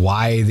sure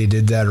why they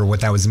did that or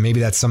what that was. Maybe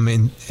that's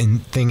some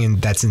thing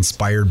that's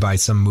inspired by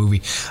some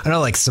movie. I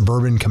know, like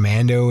Suburban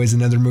Commando is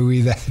another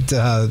movie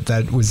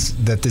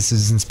that this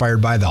is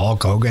inspired by, the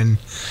Hulk Hogan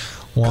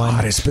one.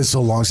 God, it's been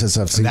so long since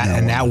I've seen that.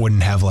 And that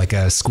wouldn't have like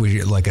a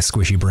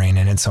squishy brain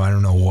in it, so I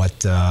don't know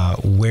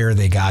where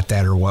they got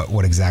that or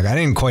what exactly. I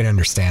didn't quite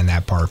understand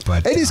that part,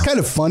 but it is kind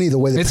of funny the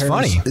way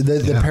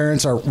the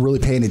parents are really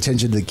paying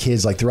attention to the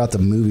kids like throughout the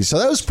movie. So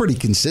that was pretty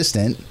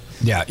consistent.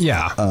 Yeah.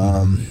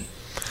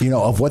 You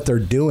know, of what they're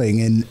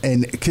doing,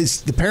 and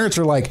because the parents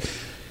are like,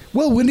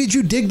 well, when did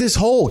you dig this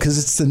hole? Because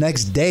it's the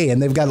next day, and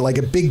they've got like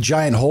a big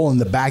giant hole in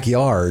the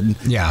backyard.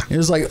 Yeah. It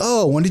was like,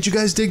 oh, when did you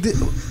guys dig this?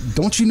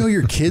 Don't you know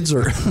your kids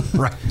are...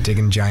 right,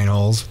 digging giant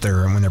holes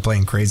when they're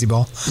playing crazy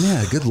ball.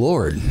 Yeah, good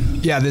Lord.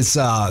 Yeah,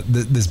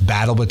 this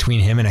battle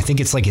between him and I think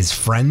it's like his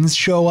friends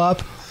show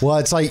up. Well,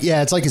 it's like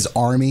his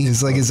army.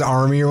 It's like his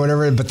army or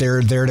whatever, but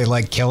they're there to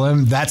like kill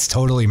him. That's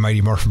totally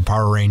Mighty Morphin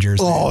Power Rangers.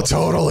 Oh,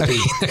 totally.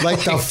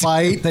 Like the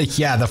fight.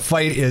 Yeah, the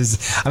fight is.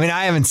 I mean,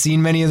 I haven't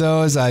seen many of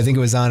those. I think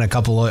it was on in a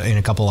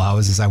couple of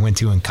houses I went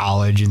to in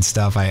college and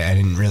stuff. I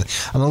didn't really.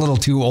 I'm a little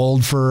too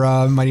old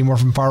for Mighty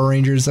Morphin Power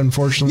Rangers,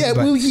 unfortunately. Yeah,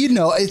 well, you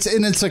know, it's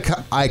an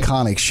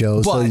iconic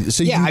show,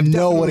 so yeah, you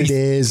know what it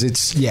is.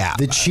 It's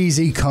the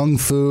cheesy kung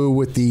fu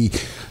with the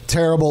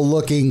terrible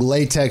looking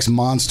latex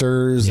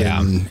monsters. Yeah,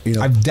 and, you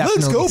know,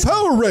 let's go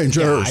Power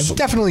Rangers. Yeah, I've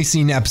definitely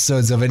seen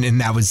episodes of it, and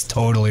that was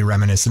totally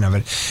reminiscent of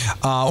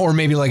it. Or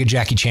maybe like a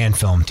Jackie Chan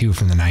film too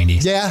from the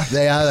 90s. Yeah,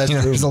 that's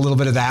true. There's a little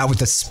bit of that with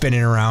the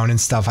spinning around and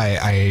stuff.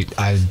 I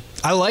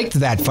liked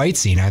that fight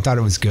scene. I thought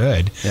it was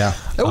good. Yeah,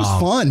 it was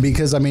fun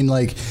because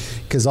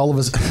all of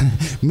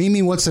us,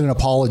 Mimi wants an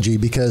apology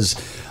because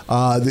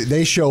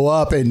they show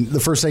up and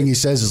the first thing he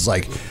says is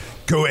like,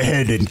 go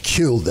ahead and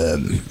kill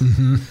them.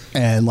 Mm-hmm.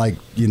 And like,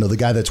 you know, the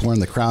guy that's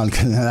wearing the crown,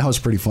 that was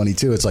pretty funny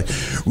too. It's like,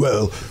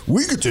 well,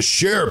 we get to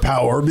share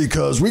power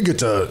because we get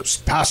to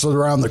pass it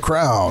around the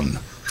crown.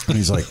 And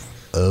he's like,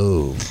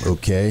 oh,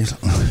 okay.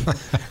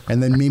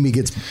 And then Mimi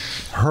gets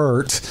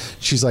hurt.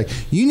 She's like,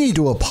 you need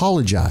to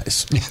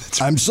apologize. Yeah,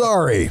 right. I'm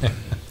sorry.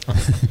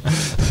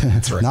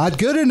 That's right. Not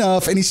good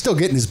enough. And he's still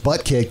getting his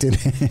butt kicked. And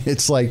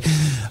it's like,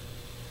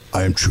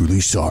 I am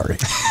truly sorry.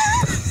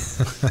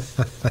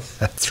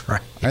 That's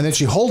right. And then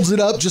she holds it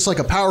up just like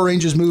a Power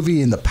Rangers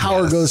movie, and the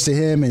power goes to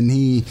him, and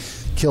he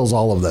kills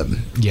all of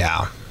them.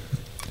 Yeah,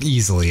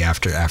 easily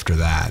after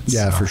that.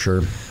 Yeah, so. For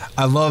sure.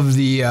 I love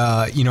the,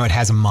 it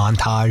has a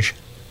montage.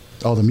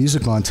 Oh, the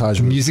music montage.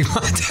 Music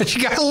montage.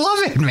 You gotta love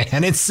it,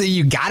 man.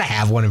 You gotta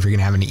have one if you're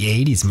gonna have an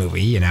 80s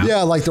movie, you know?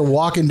 Yeah, like they're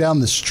walking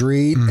down the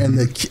street and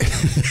the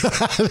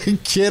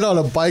kid on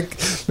a bike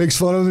makes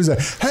fun of him. He's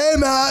like, hey,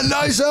 man,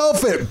 nice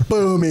outfit.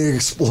 Boom, he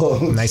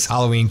explodes. Nice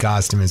Halloween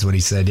costume is what he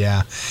said,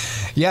 yeah.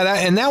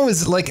 Yeah, that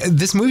was like,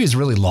 this movie is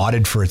really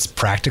lauded for its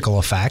practical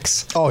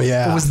effects. Oh,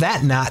 yeah. But was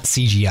that not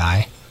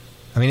CGI?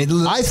 I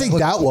mean, I think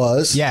that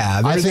was.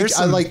 Yeah.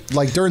 I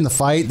like during the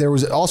fight, there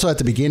was also at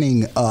the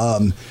beginning,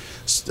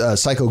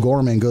 Psycho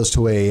Goreman goes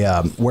to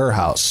a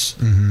warehouse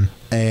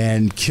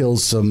and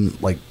kills some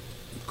like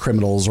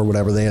criminals or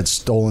whatever. They had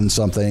stolen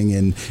something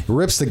and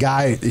rips the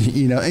guy,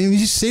 you know, and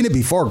you've seen it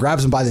before,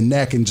 grabs him by the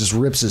neck and just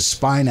rips his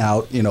spine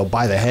out, you know,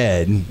 by the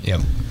head. Yep.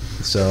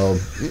 So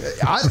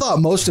I thought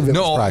most of it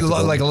was practical.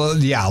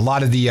 A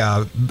lot of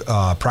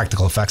the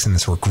practical effects in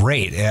this were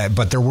great,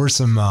 but there were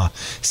some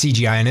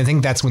CGI, and I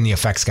think that's when the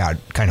effects got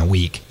kind of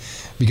weak.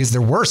 Because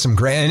there were some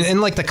great, and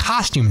like the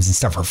costumes and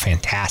stuff are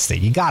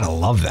fantastic. You gotta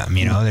love them,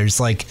 you know. There's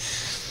like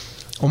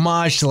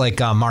homage to like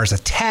Mars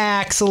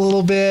Attacks a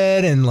little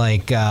bit, and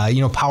like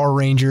Power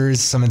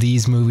Rangers, some of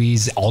these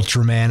movies,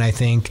 Ultraman, I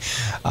think,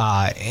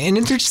 and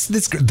there's just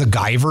this the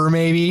Guyver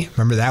maybe.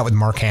 Remember that with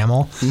Mark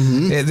Hamill?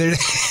 Mm-hmm.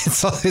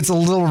 It's a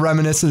little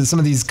reminiscent. Some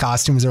of these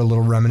costumes are a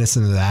little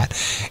reminiscent of that,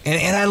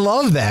 and I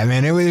love that,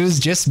 man. It was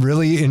just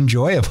really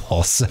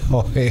enjoyable. So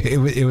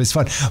it was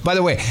fun. By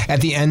the way,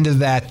 at the end of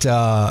that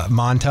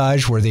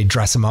montage where they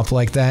dress him up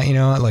like that, you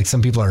know, like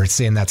some people are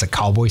saying that's a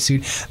cowboy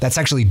suit. That's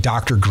actually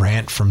Dr.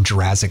 Grant from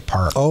Jurassic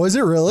Park. Oh, is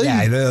it really?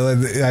 Yeah,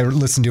 I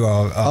listened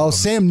to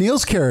Sam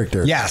Neill's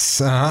character.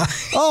 Yes.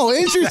 Oh,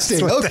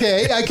 interesting.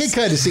 Okay, I can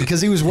kind of see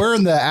because he was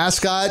wearing the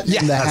ascot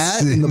and the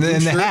hat and the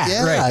shirt. Hat.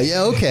 Yeah, right.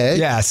 Yeah, okay.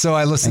 Yeah, so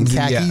I listened to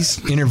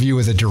the interview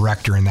with the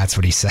director, and that's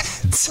what he said.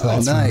 So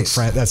that's nice.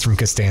 That's from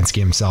Kostansky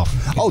himself.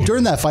 Oh,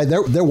 during that fight,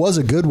 there was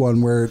a good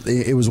one where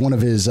it was one of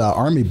his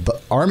army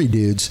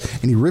dudes,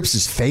 and he rips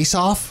his face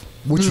off,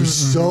 which was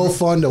so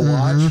fun to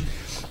watch.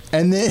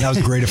 And then that was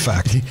a great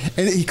effect.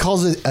 And he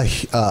calls it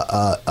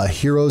a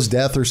hero's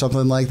death or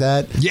something like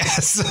that.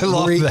 Yes, I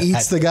love where he that.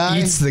 Eats the guy.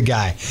 Eats the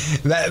guy.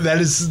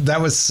 That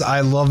was.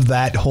 I love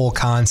that whole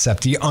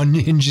concept. He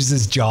unhinges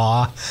his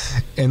jaw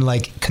and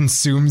like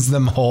consumes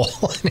them whole,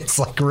 and it's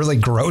like really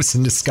gross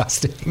and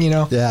disgusting. You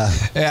know. Yeah.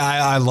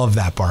 I love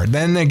that part.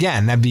 Then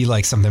again, that'd be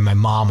like something my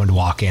mom would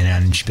walk in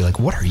and she'd be like,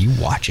 "What are you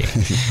watching?"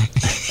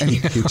 And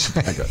he pukes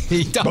back up.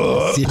 He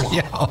does.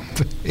 Yeah,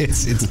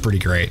 it's pretty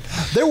great.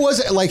 There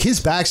was like his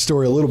backstory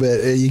a little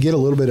bit. You get a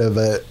little bit of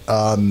it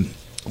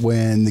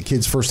when the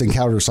kids first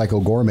encountered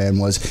Psycho Goreman.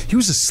 He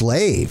was a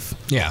slave.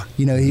 Yeah,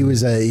 you know, he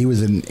was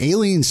an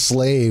alien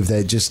slave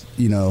that just,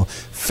 you know,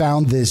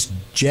 found this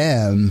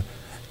gem.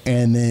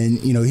 And then,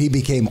 you know, he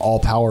became all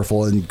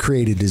powerful and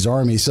created his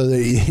army. So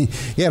that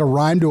he had a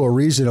rhyme to a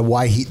reason of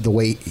why he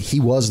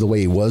was the way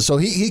he was. So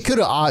he could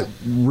have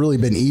really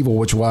been evil,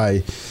 which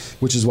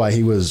is why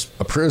he was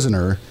a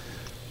prisoner.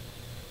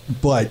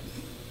 But,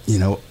 you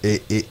know,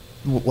 it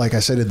like I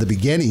said at the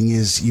beginning,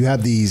 is you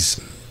have these,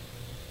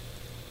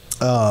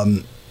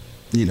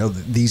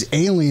 these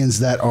aliens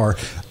that are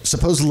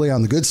supposedly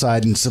on the good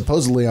side and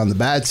supposedly on the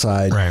bad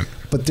side. Right.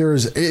 But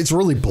it's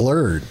really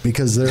blurred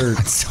because they're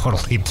it's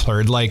totally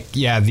blurred. Like,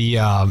 yeah,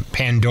 the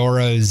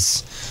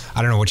Pandora's,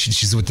 I don't know what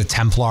she's with the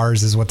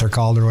Templars is what they're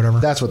called or whatever.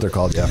 That's what they're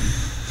called. Yeah.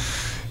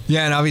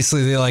 Yeah, and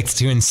obviously they like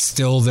to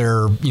instill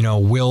their,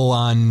 will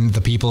on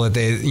the people that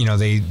they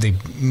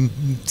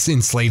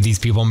enslave these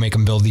people, make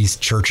them build these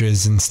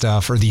churches and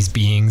stuff, or these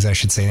beings, I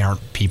should say. They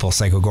aren't people.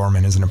 Psycho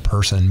Goreman isn't a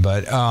person,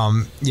 but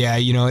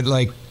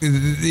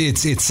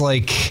it's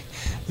like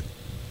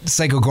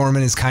Psycho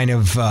Goreman is kind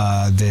of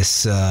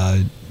this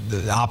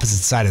the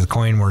opposite side of the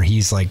coin, where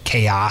he's like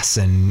chaos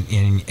and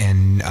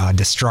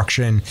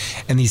destruction,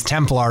 and these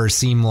Templars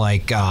seem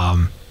like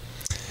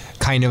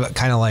kind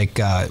of like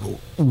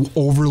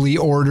overly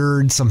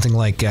ordered, something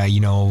like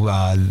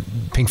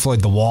Pink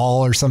Floyd The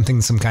Wall or something,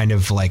 some kind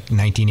of like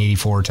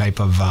 1984 type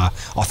of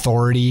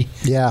authority.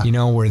 Yeah,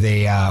 where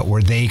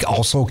they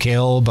also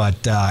kill,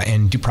 but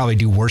and probably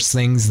do worse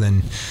things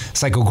than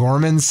Psycho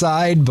Goreman's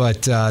side,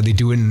 but they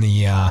do it in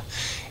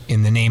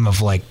the name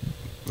of like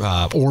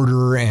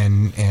order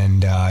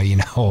and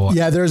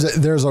yeah,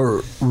 there's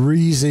a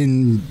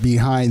reason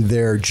behind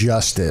their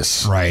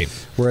justice, right?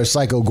 Whereas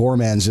Psycho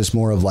Goreman's just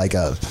more of like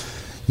a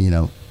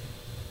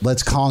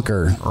let's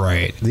conquer,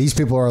 right? These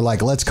people are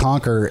like, let's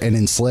conquer and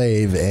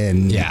enslave.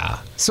 And yeah,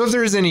 so if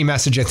there is any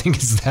message, I think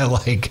is that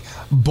like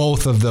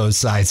both of those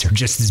sides are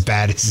just as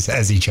bad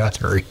as each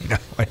other.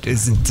 It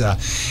isn't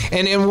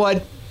and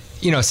what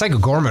Psycho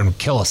Goreman would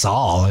kill us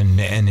all and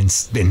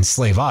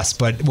enslave us,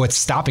 but what's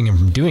stopping him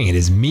from doing it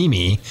is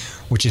Mimi,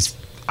 which is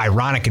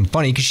ironic and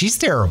funny because she's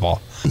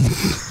terrible.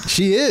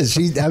 She is.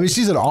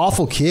 She's an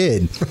awful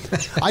kid.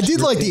 I did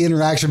like the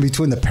interaction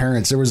between the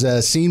parents. There was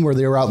a scene where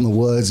they were out in the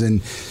woods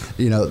and,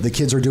 the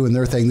kids are doing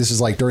their thing. This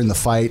is like during the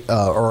fight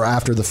or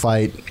after the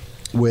fight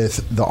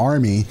with the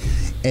army.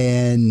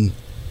 And,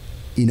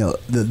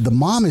 the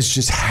mom has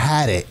just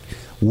had it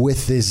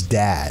with this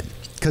dad.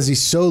 Because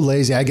he's so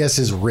lazy. I guess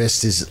his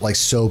wrist is like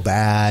so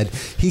bad.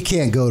 He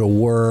can't go to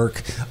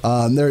work.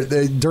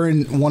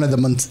 During the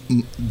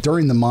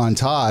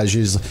montage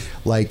is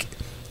like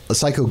a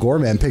Psycho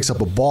Goreman picks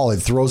up a ball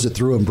and throws it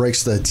through and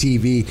breaks the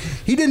TV.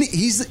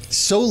 He's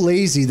so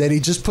lazy that he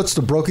just puts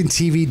the broken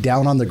TV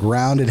down on the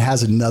ground and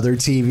has another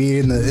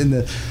TV. And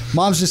the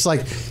mom's just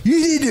like, you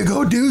need to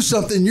go do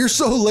something. You're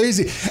so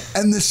lazy.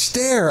 And the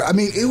stare,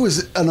 it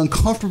was an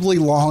uncomfortably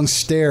long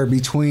stare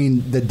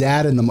between the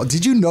dad and the mom.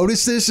 Did you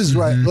notice this? Is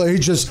right. Like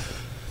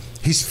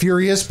he's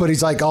furious, but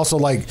he's like also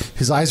like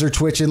his eyes are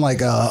twitching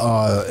like,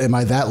 am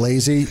I that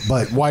lazy?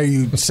 But why are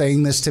you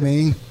saying this to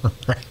me?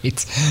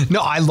 Right.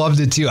 No, I loved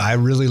it too. I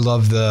really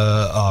loved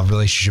the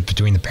relationship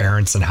between the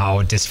parents and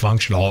how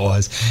dysfunctional it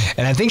was.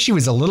 And I think she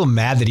was a little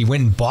mad that he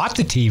went and bought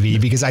the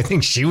TV because I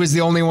think she was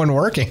the only one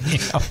working.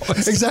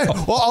 Exactly.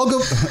 Well, I'll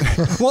go.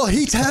 Well,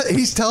 he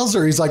tells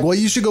her, he's like, well,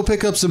 you should go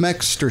pick up some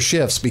extra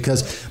shifts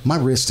because my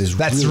wrist is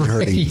really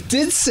hurting. He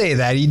did say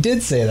that.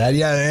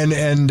 Yeah.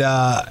 And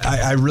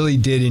I really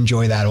did enjoy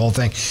that whole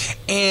thing,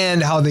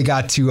 and how they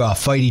got to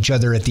fight each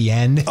other at the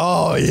end.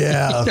 Oh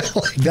yeah,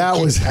 that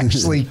was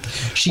actually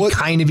she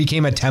kind of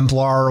became a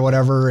Templar or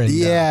whatever. And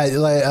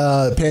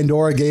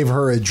Pandora gave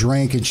her a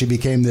drink, and she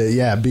became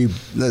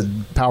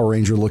the Power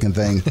Ranger looking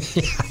thing.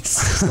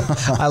 Yes.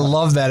 I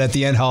love that at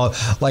the end, how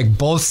like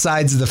both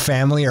sides of the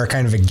family are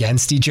kind of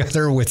against each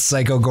other, with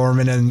Psycho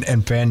Goreman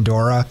and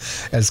Pandora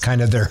as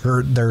kind of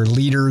their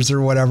leaders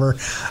or whatever.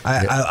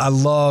 I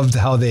loved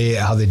how they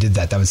did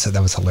that. That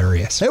was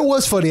hilarious. It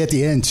was funny at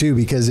the end too,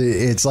 because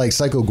it's like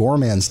Psycho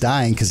Goreman's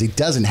dying because he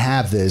doesn't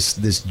have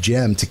this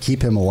gem to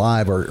keep him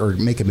alive or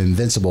make him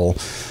invincible,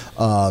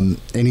 and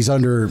he's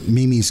under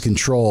Mimi's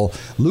control.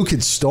 Luke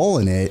had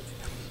stolen it,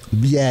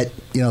 yet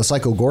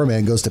Psycho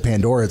Goreman goes to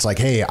Pandora. It's like,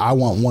 hey, I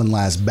want one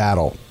last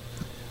battle.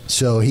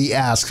 So he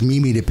asks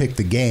Mimi to pick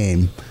the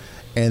game,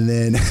 and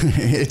then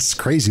it's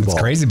Crazy Ball.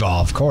 It's Crazy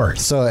Ball, of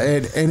course. So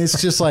and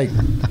it's just like,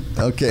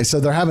 okay, so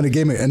they're having a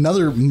game,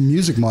 another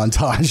music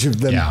montage of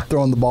them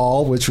throwing the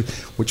ball, which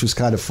was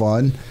kind of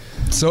fun.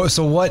 So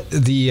what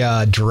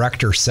the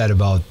director said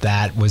about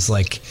that was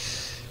like,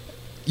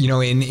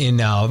 in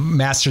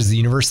Masters of the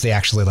Universe, they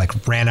actually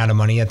like ran out of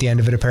money at the end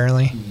of it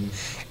apparently.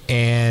 Mm-hmm.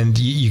 And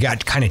you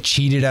got kind of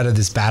cheated out of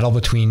this battle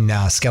between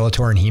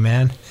Skeletor and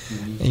He-Man,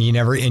 mm-hmm.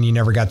 and you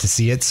never got to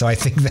see it. So I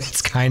think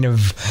that's kind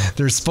of,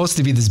 there's supposed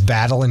to be this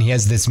battle, and he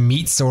has this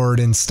meat sword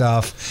and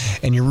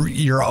stuff, and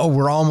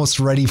we're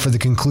almost ready for the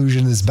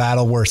conclusion of this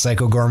battle where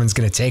Psycho Goreman's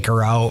going to take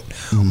her out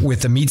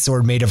with the meat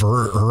sword made of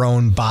her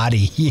own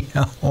body,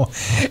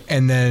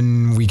 and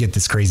then we get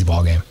this Crazy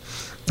Ball game.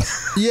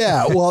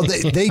 Yeah, well,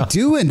 they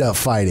do end up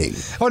fighting.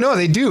 Oh no,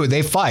 they do.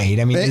 They fight.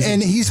 And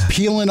he's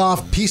peeling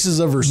off pieces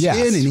of her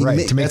skin,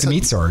 to make the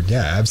meat sword.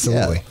 Yeah,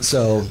 absolutely. Yeah,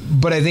 so,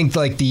 but I think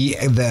like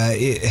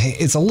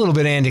it's a little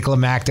bit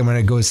anticlimactic when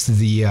it goes to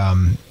the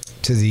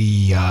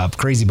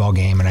Crazy Ball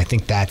game, and I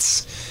think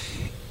that's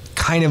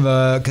kind of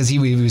because he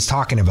was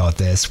talking about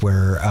this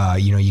where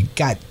you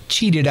got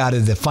cheated out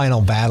of the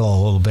final battle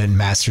a little bit in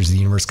Masters of the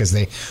Universe because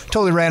they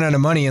totally ran out of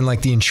money, and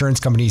like the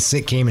insurance company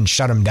came and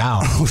shut them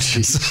down. Oh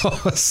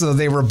jeez. So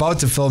they were about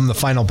to film the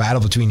final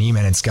battle between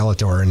He-Man and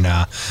Skeletor, and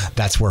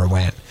that's where it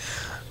went.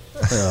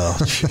 Oh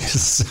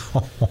jeez.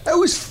 So it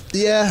was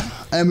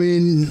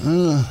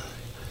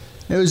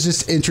It was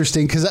just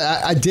interesting because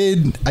I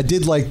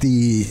did like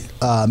the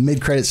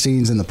mid-credit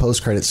scenes and the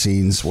post-credit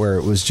scenes where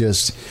it was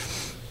just,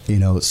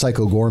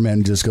 Psycho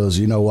Goreman just goes,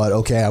 you know what?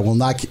 Okay,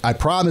 I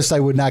promised I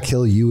would not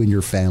kill you and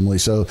your family.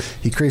 So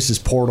he creates this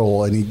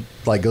portal and he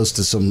goes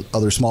to some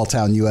other small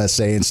town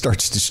USA and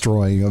starts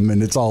destroying them,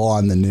 and it's all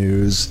on the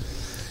news.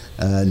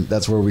 And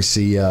that's where we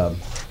see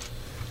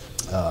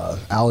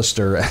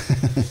Alistair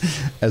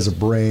as a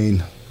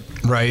brain.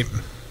 Right.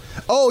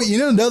 Oh,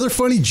 another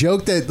funny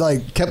joke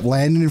that kept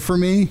landing for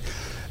me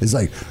is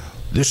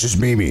this is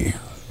Mimi.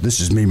 This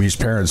is Mimi's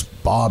parents,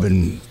 Bob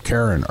and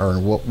Karen, or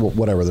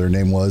whatever their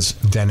name was.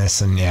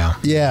 Dennis and yeah,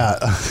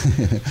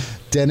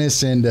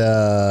 Dennis and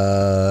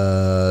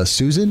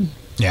Susan.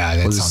 Yeah,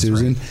 that was it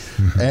Susan? Right.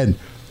 Mm-hmm. And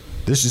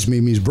this is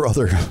Mimi's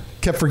brother.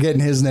 Kept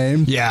forgetting his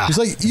name. Yeah, he's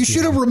like, you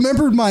should have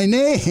remembered my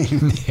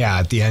name. Yeah,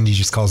 at the end he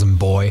just calls him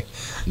Boy.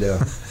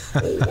 Yeah,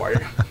 Boy.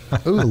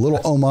 Ooh, a little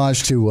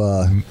homage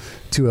to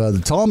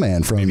the tall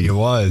man from. Maybe it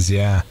was.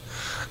 Yeah.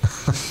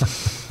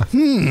 I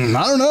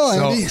don't know,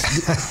 Andy.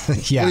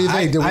 Yeah,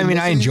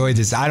 I enjoyed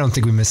this. I don't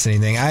think we missed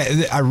anything.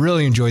 I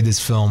really enjoyed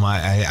this film. I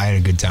had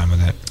a good time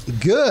with it.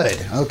 Good.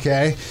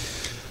 Okay.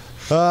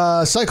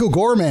 Psycho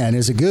Goreman,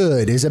 is it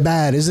good? Is it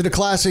bad? Is it a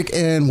classic?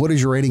 And what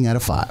is your rating out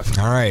of 5?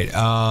 All right.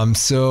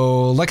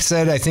 So, like I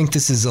said, I think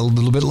this is a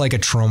little bit like a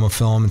trauma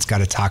film. It's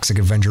got a Toxic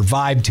Avenger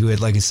vibe to it.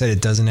 Like I said, it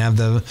doesn't have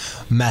the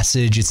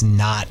message. It's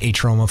not a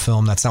trauma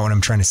film. That's not what I'm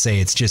trying to say.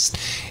 It's just,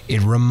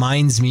 it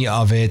reminds me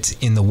of it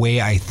in the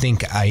way I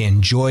think I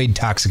enjoyed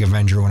Toxic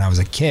Avenger when I was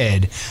a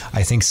kid.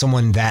 I think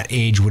someone that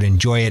age would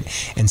enjoy it,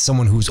 and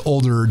someone who's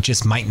older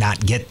just might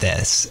not get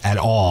this at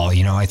all.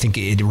 I think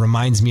it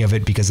reminds me of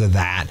it because of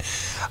that.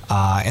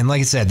 And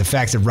like I said, the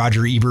fact that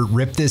Roger Ebert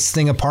ripped this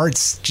thing apart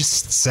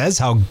just says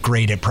how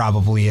great it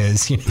probably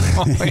is.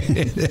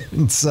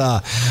 It's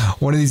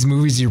one of these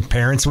movies your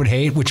parents would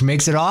hate, which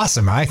makes it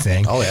awesome, I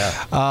think. Oh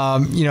yeah.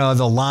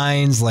 The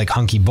lines like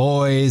 "hunky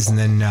boys," and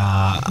then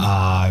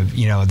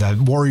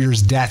the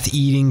warrior's death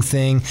eating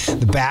thing,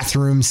 the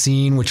bathroom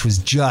scene, which was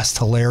just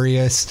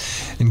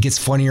hilarious and gets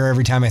funnier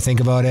every time I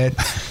think about it.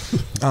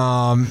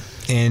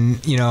 And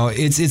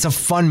it's a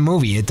fun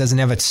movie. It doesn't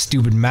have a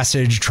stupid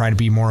message, try to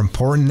be more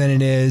important than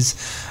it is.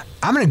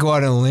 I'm going to go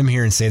out on a limb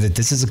here and say that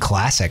this is a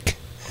classic.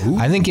 Ooh.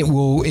 I think it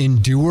will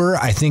endure.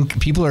 I think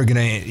people are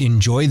going to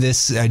enjoy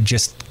this,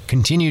 just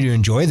continue to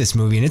enjoy this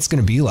movie, and it's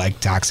going to be like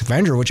Toxic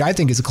Avenger, which I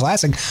think is a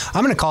classic.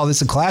 I'm going to call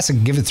this a classic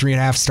and give it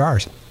 3.5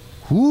 stars.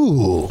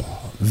 Ooh,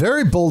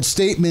 very bold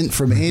statement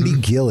from Andy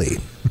Gilly.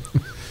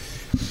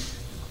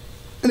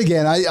 And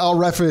again, I'll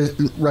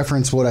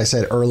reference what I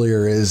said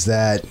earlier, is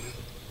that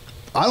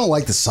I don't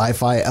like the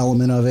sci-fi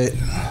element of it.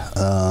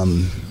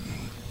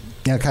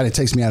 It kind of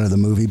takes me out of the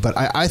movie, but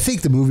I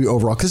think the movie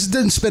overall, because it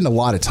doesn't spend a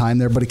lot of time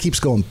there, but it keeps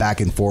going back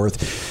and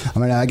forth. I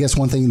mean, I guess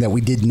one thing that we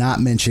did not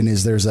mention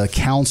is there's a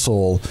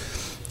council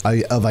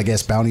of, I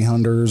guess, bounty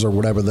hunters or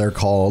whatever they're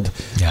called.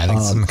 Yeah, I think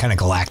some kind of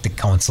galactic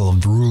council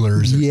of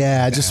rulers.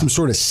 Just some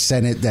sort of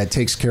senate that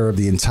takes care of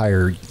the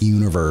entire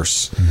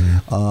universe.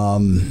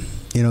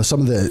 Mm-hmm.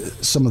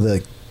 Some of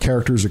the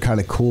characters are kind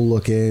of cool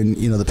looking.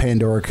 The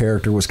Pandora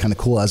character was kind of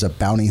cool as a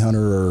bounty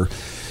hunter, or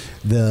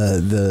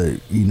the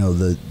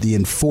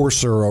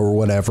enforcer or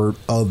whatever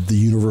of the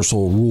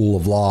universal rule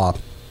of law.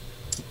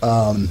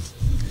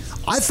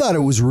 I thought it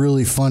was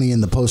really funny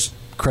in the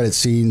post-credit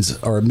scenes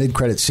or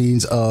mid-credit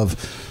scenes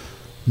of,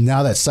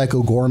 now that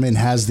Psycho Goreman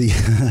has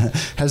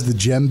the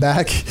gem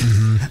back,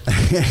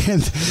 mm-hmm.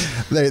 and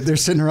they're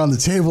sitting around the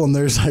table, and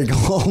there's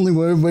only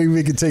one way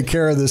we can take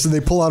care of this, and they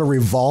pull out a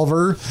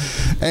revolver,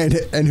 and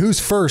who's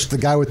first? The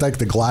guy with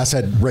the glass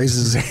head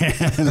raises his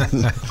hand.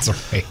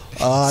 That's right.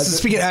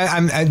 Speaking,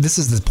 this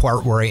is the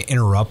part where I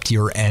interrupt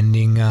your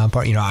ending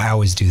part. I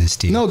always do this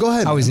to you. No, go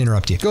ahead. I always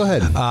interrupt you. Go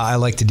ahead. I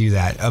like to do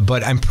that,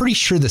 but I'm pretty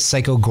sure the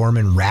Psycho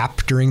Goreman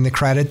rap during the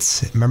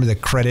credits. Remember the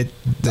credit?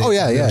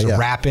 There's a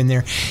rap in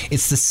there.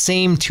 It's the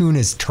same tune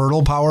as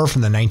Turtle Power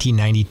from the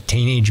 1990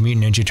 Teenage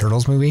Mutant Ninja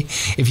Turtles movie.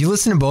 If you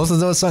listen to both of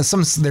those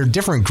songs, they're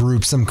different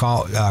groups. Some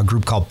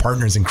group called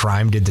Partners in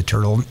Crime did the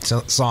Turtle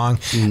song,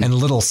 and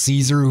Little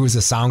Caesar, who was a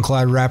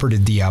SoundCloud rapper,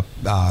 did the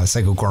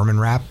Psycho Goreman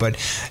rap. But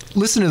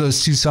listen to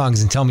those two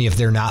songs and tell me if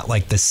they're not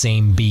the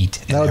same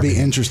beat. That would be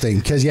interesting,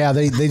 because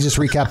they just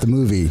recap the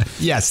movie.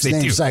 Yes, they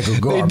do. Psycho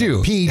Goreman. They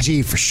do.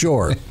 PG for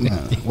short.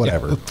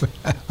 Whatever.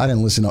 I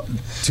didn't listen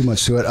too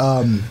much to it.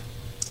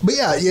 But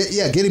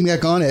getting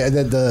back on it,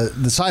 the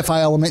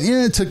sci-fi element,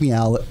 it took me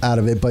out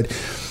of it. But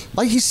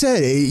like you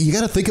said, you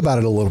got to think about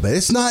it a little bit.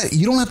 It's not,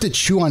 you don't have to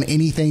chew on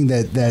anything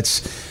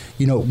that's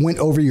went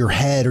over your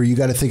head, or you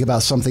got to think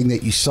about something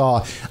that you saw.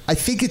 I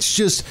think it's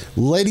just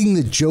letting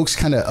the jokes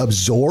kind of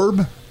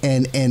absorb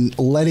and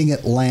letting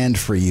it land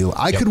for you.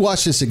 I could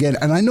watch this again,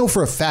 and I know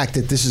for a fact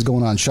that this is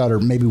going on Shudder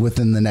maybe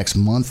within the next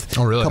month,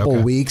 couple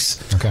of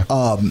weeks. Okay.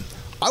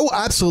 I will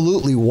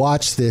absolutely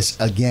watch this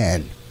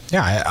again.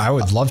 Yeah, I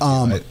would love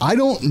to. I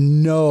don't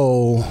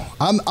know.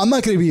 I'm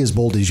not going to be as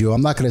bold as you.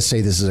 I'm not going to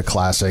say this is a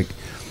classic,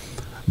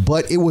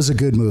 but it was a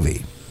good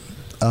movie.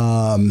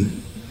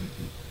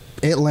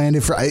 It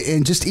landed for,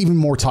 and just even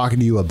more talking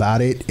to you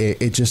about it,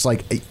 it just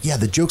like, yeah,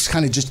 the jokes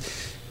kind of just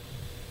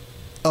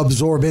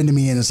absorb into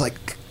me, and it's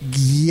like,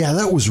 yeah,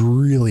 that was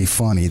really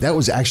funny. That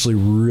was actually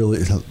really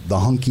the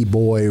hunky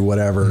boy,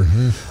 whatever.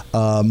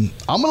 I'm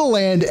gonna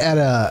land at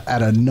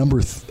a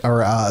number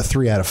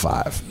 3 out of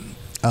 5.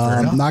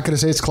 I'm not gonna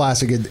say it's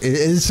classic.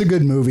 It's a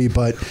good movie,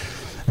 but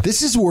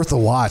this is worth a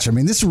watch. I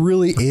mean, this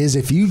really is.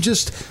 If you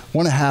just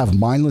want to have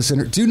mindless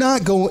do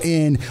not go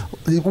in.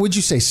 Would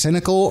you say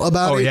cynical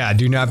about it? Oh yeah,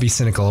 do not be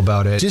cynical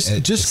about it.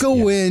 Just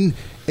go in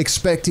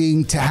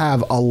expecting to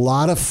have a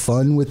lot of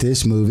fun with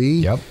this movie.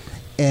 Yep.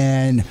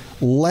 And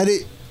let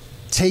it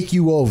take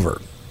you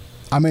over.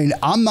 I mean,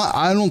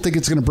 I don't think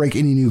it's going to break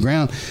any new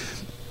ground.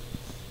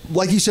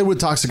 Like you said with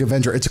Toxic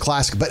Avenger, it's a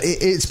classic, but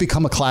it's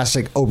become a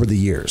classic over the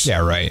years. Yeah,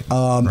 right.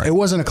 It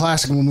wasn't a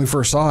classic when we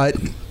first saw it.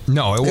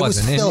 No, it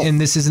wasn't.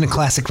 And this isn't a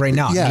classic right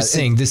now. Yeah, I'm just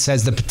saying this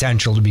has the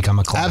potential to become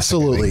a classic.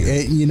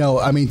 Absolutely.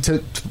 I mean,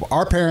 to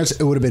our parents,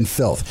 it would have been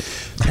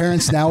filth.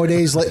 Parents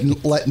nowadays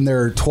letting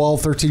their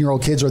 12,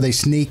 13-year-old kids, or they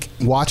sneak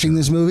watching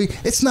this movie,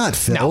 it's not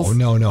filth.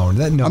 No.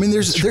 I mean,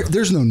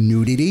 there's no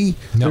nudity.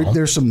 No.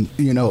 There's some,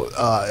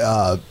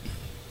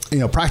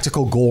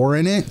 practical gore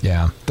in it.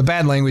 Yeah. The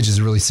bad language is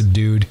really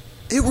subdued.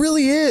 It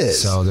really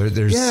is. So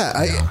there's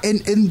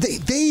and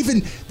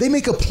they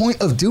make a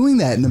point of doing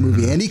that in the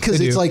movie, Andy,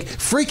 because it's like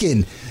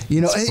freaking,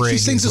 and she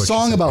sings a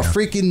song about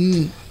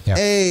freaking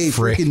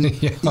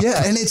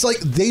and it's like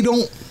they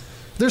don't.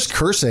 There's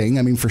cursing,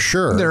 I mean, for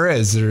sure. There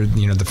is,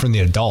 from the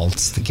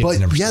adults, the kids.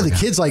 But the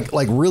kids like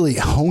really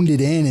honed it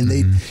in,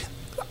 and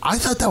I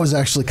thought that was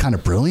actually kind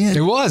of brilliant.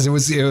 It was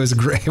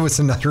great. It was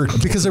another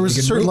because there was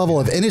a certain level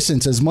of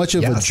innocence. As much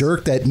of a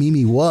jerk that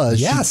Mimi was,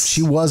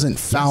 she wasn't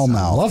foul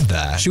mouthed. I love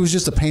that. She was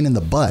just a pain in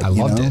the butt. I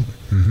loved it.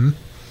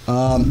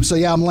 So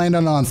yeah, I'm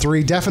landing on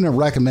 3. Definite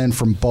recommend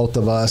from both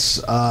of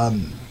us.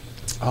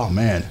 Oh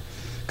man.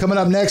 Coming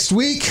up next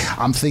week,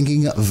 I'm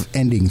thinking of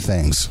Ending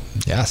Things.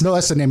 Yes. No,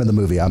 that's the name of the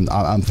movie. I'm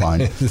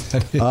fine.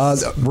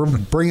 We're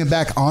bringing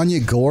back Anya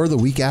Gore the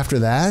week after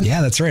that.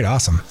 Yeah, that's right.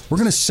 Awesome. We're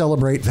going to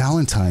celebrate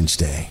Valentine's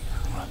Day.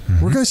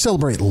 We're going to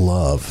celebrate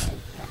love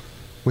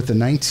with the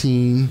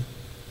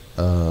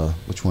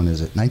which one is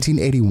it?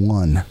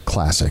 1981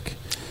 classic,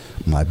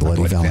 My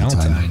Bloody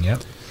Valentine.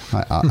 Yep.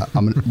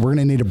 We're going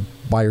to need to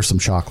buy her some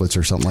chocolates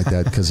or something like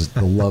that because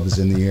the love is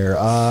in the air.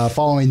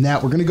 Following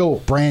that, we're going to go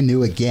brand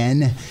new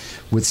again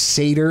with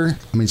Seder.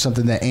 I mean,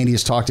 something that Andy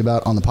has talked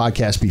about on the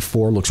podcast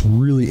before. Looks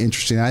really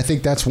interesting. I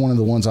think that's one of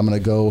the ones I'm going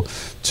to go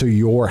to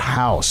your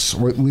house.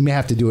 We may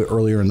have to do it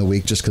earlier in the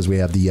week just because we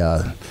have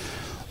the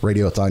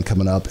Radiothon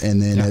coming up.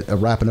 And then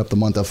wrapping up the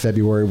month of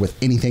February with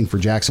Anything for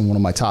Jackson, one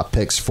of my top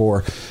picks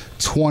for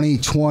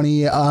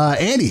 2020.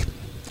 Andy,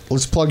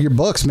 let's plug your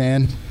books,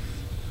 man.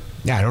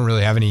 Yeah, I don't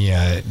really have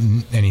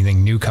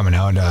anything new coming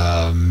out.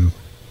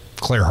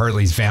 Claire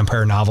Hartley's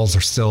vampire novels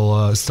are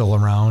still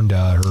around.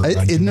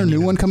 Isn't there a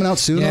new one coming out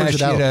soon? Yeah, or is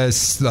it out?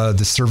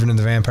 The Servant and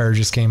the Vampire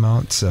just came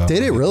out. So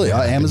did it really? On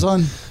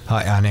Amazon?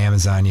 On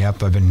Amazon,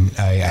 yep.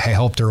 I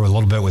helped her a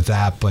little bit with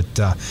that, but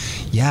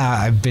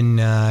I've been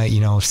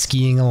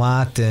skiing a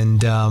lot and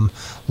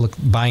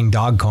buying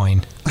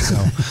Dogcoin. So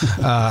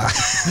I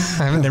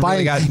haven't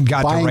really got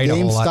to write a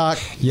whole lot.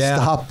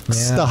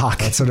 Stock.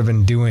 That's what I've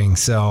been doing.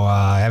 So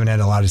I haven't had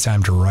a lot of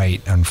time to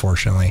write,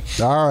 unfortunately.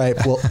 All right.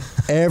 Well,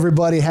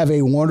 everybody have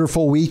a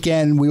wonderful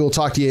weekend. We will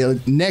talk to you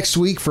next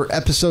week for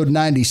episode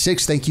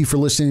 96. Thank you for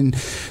listening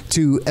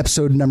to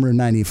episode number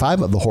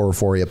 95 of the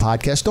Horrorphoria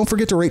podcast. Don't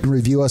forget to rate and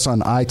review us on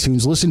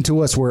iTunes. Listen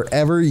to us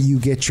wherever you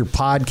get your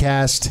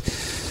podcast.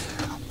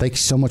 Thank you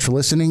so much for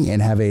listening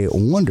and have a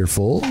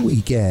wonderful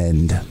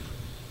weekend.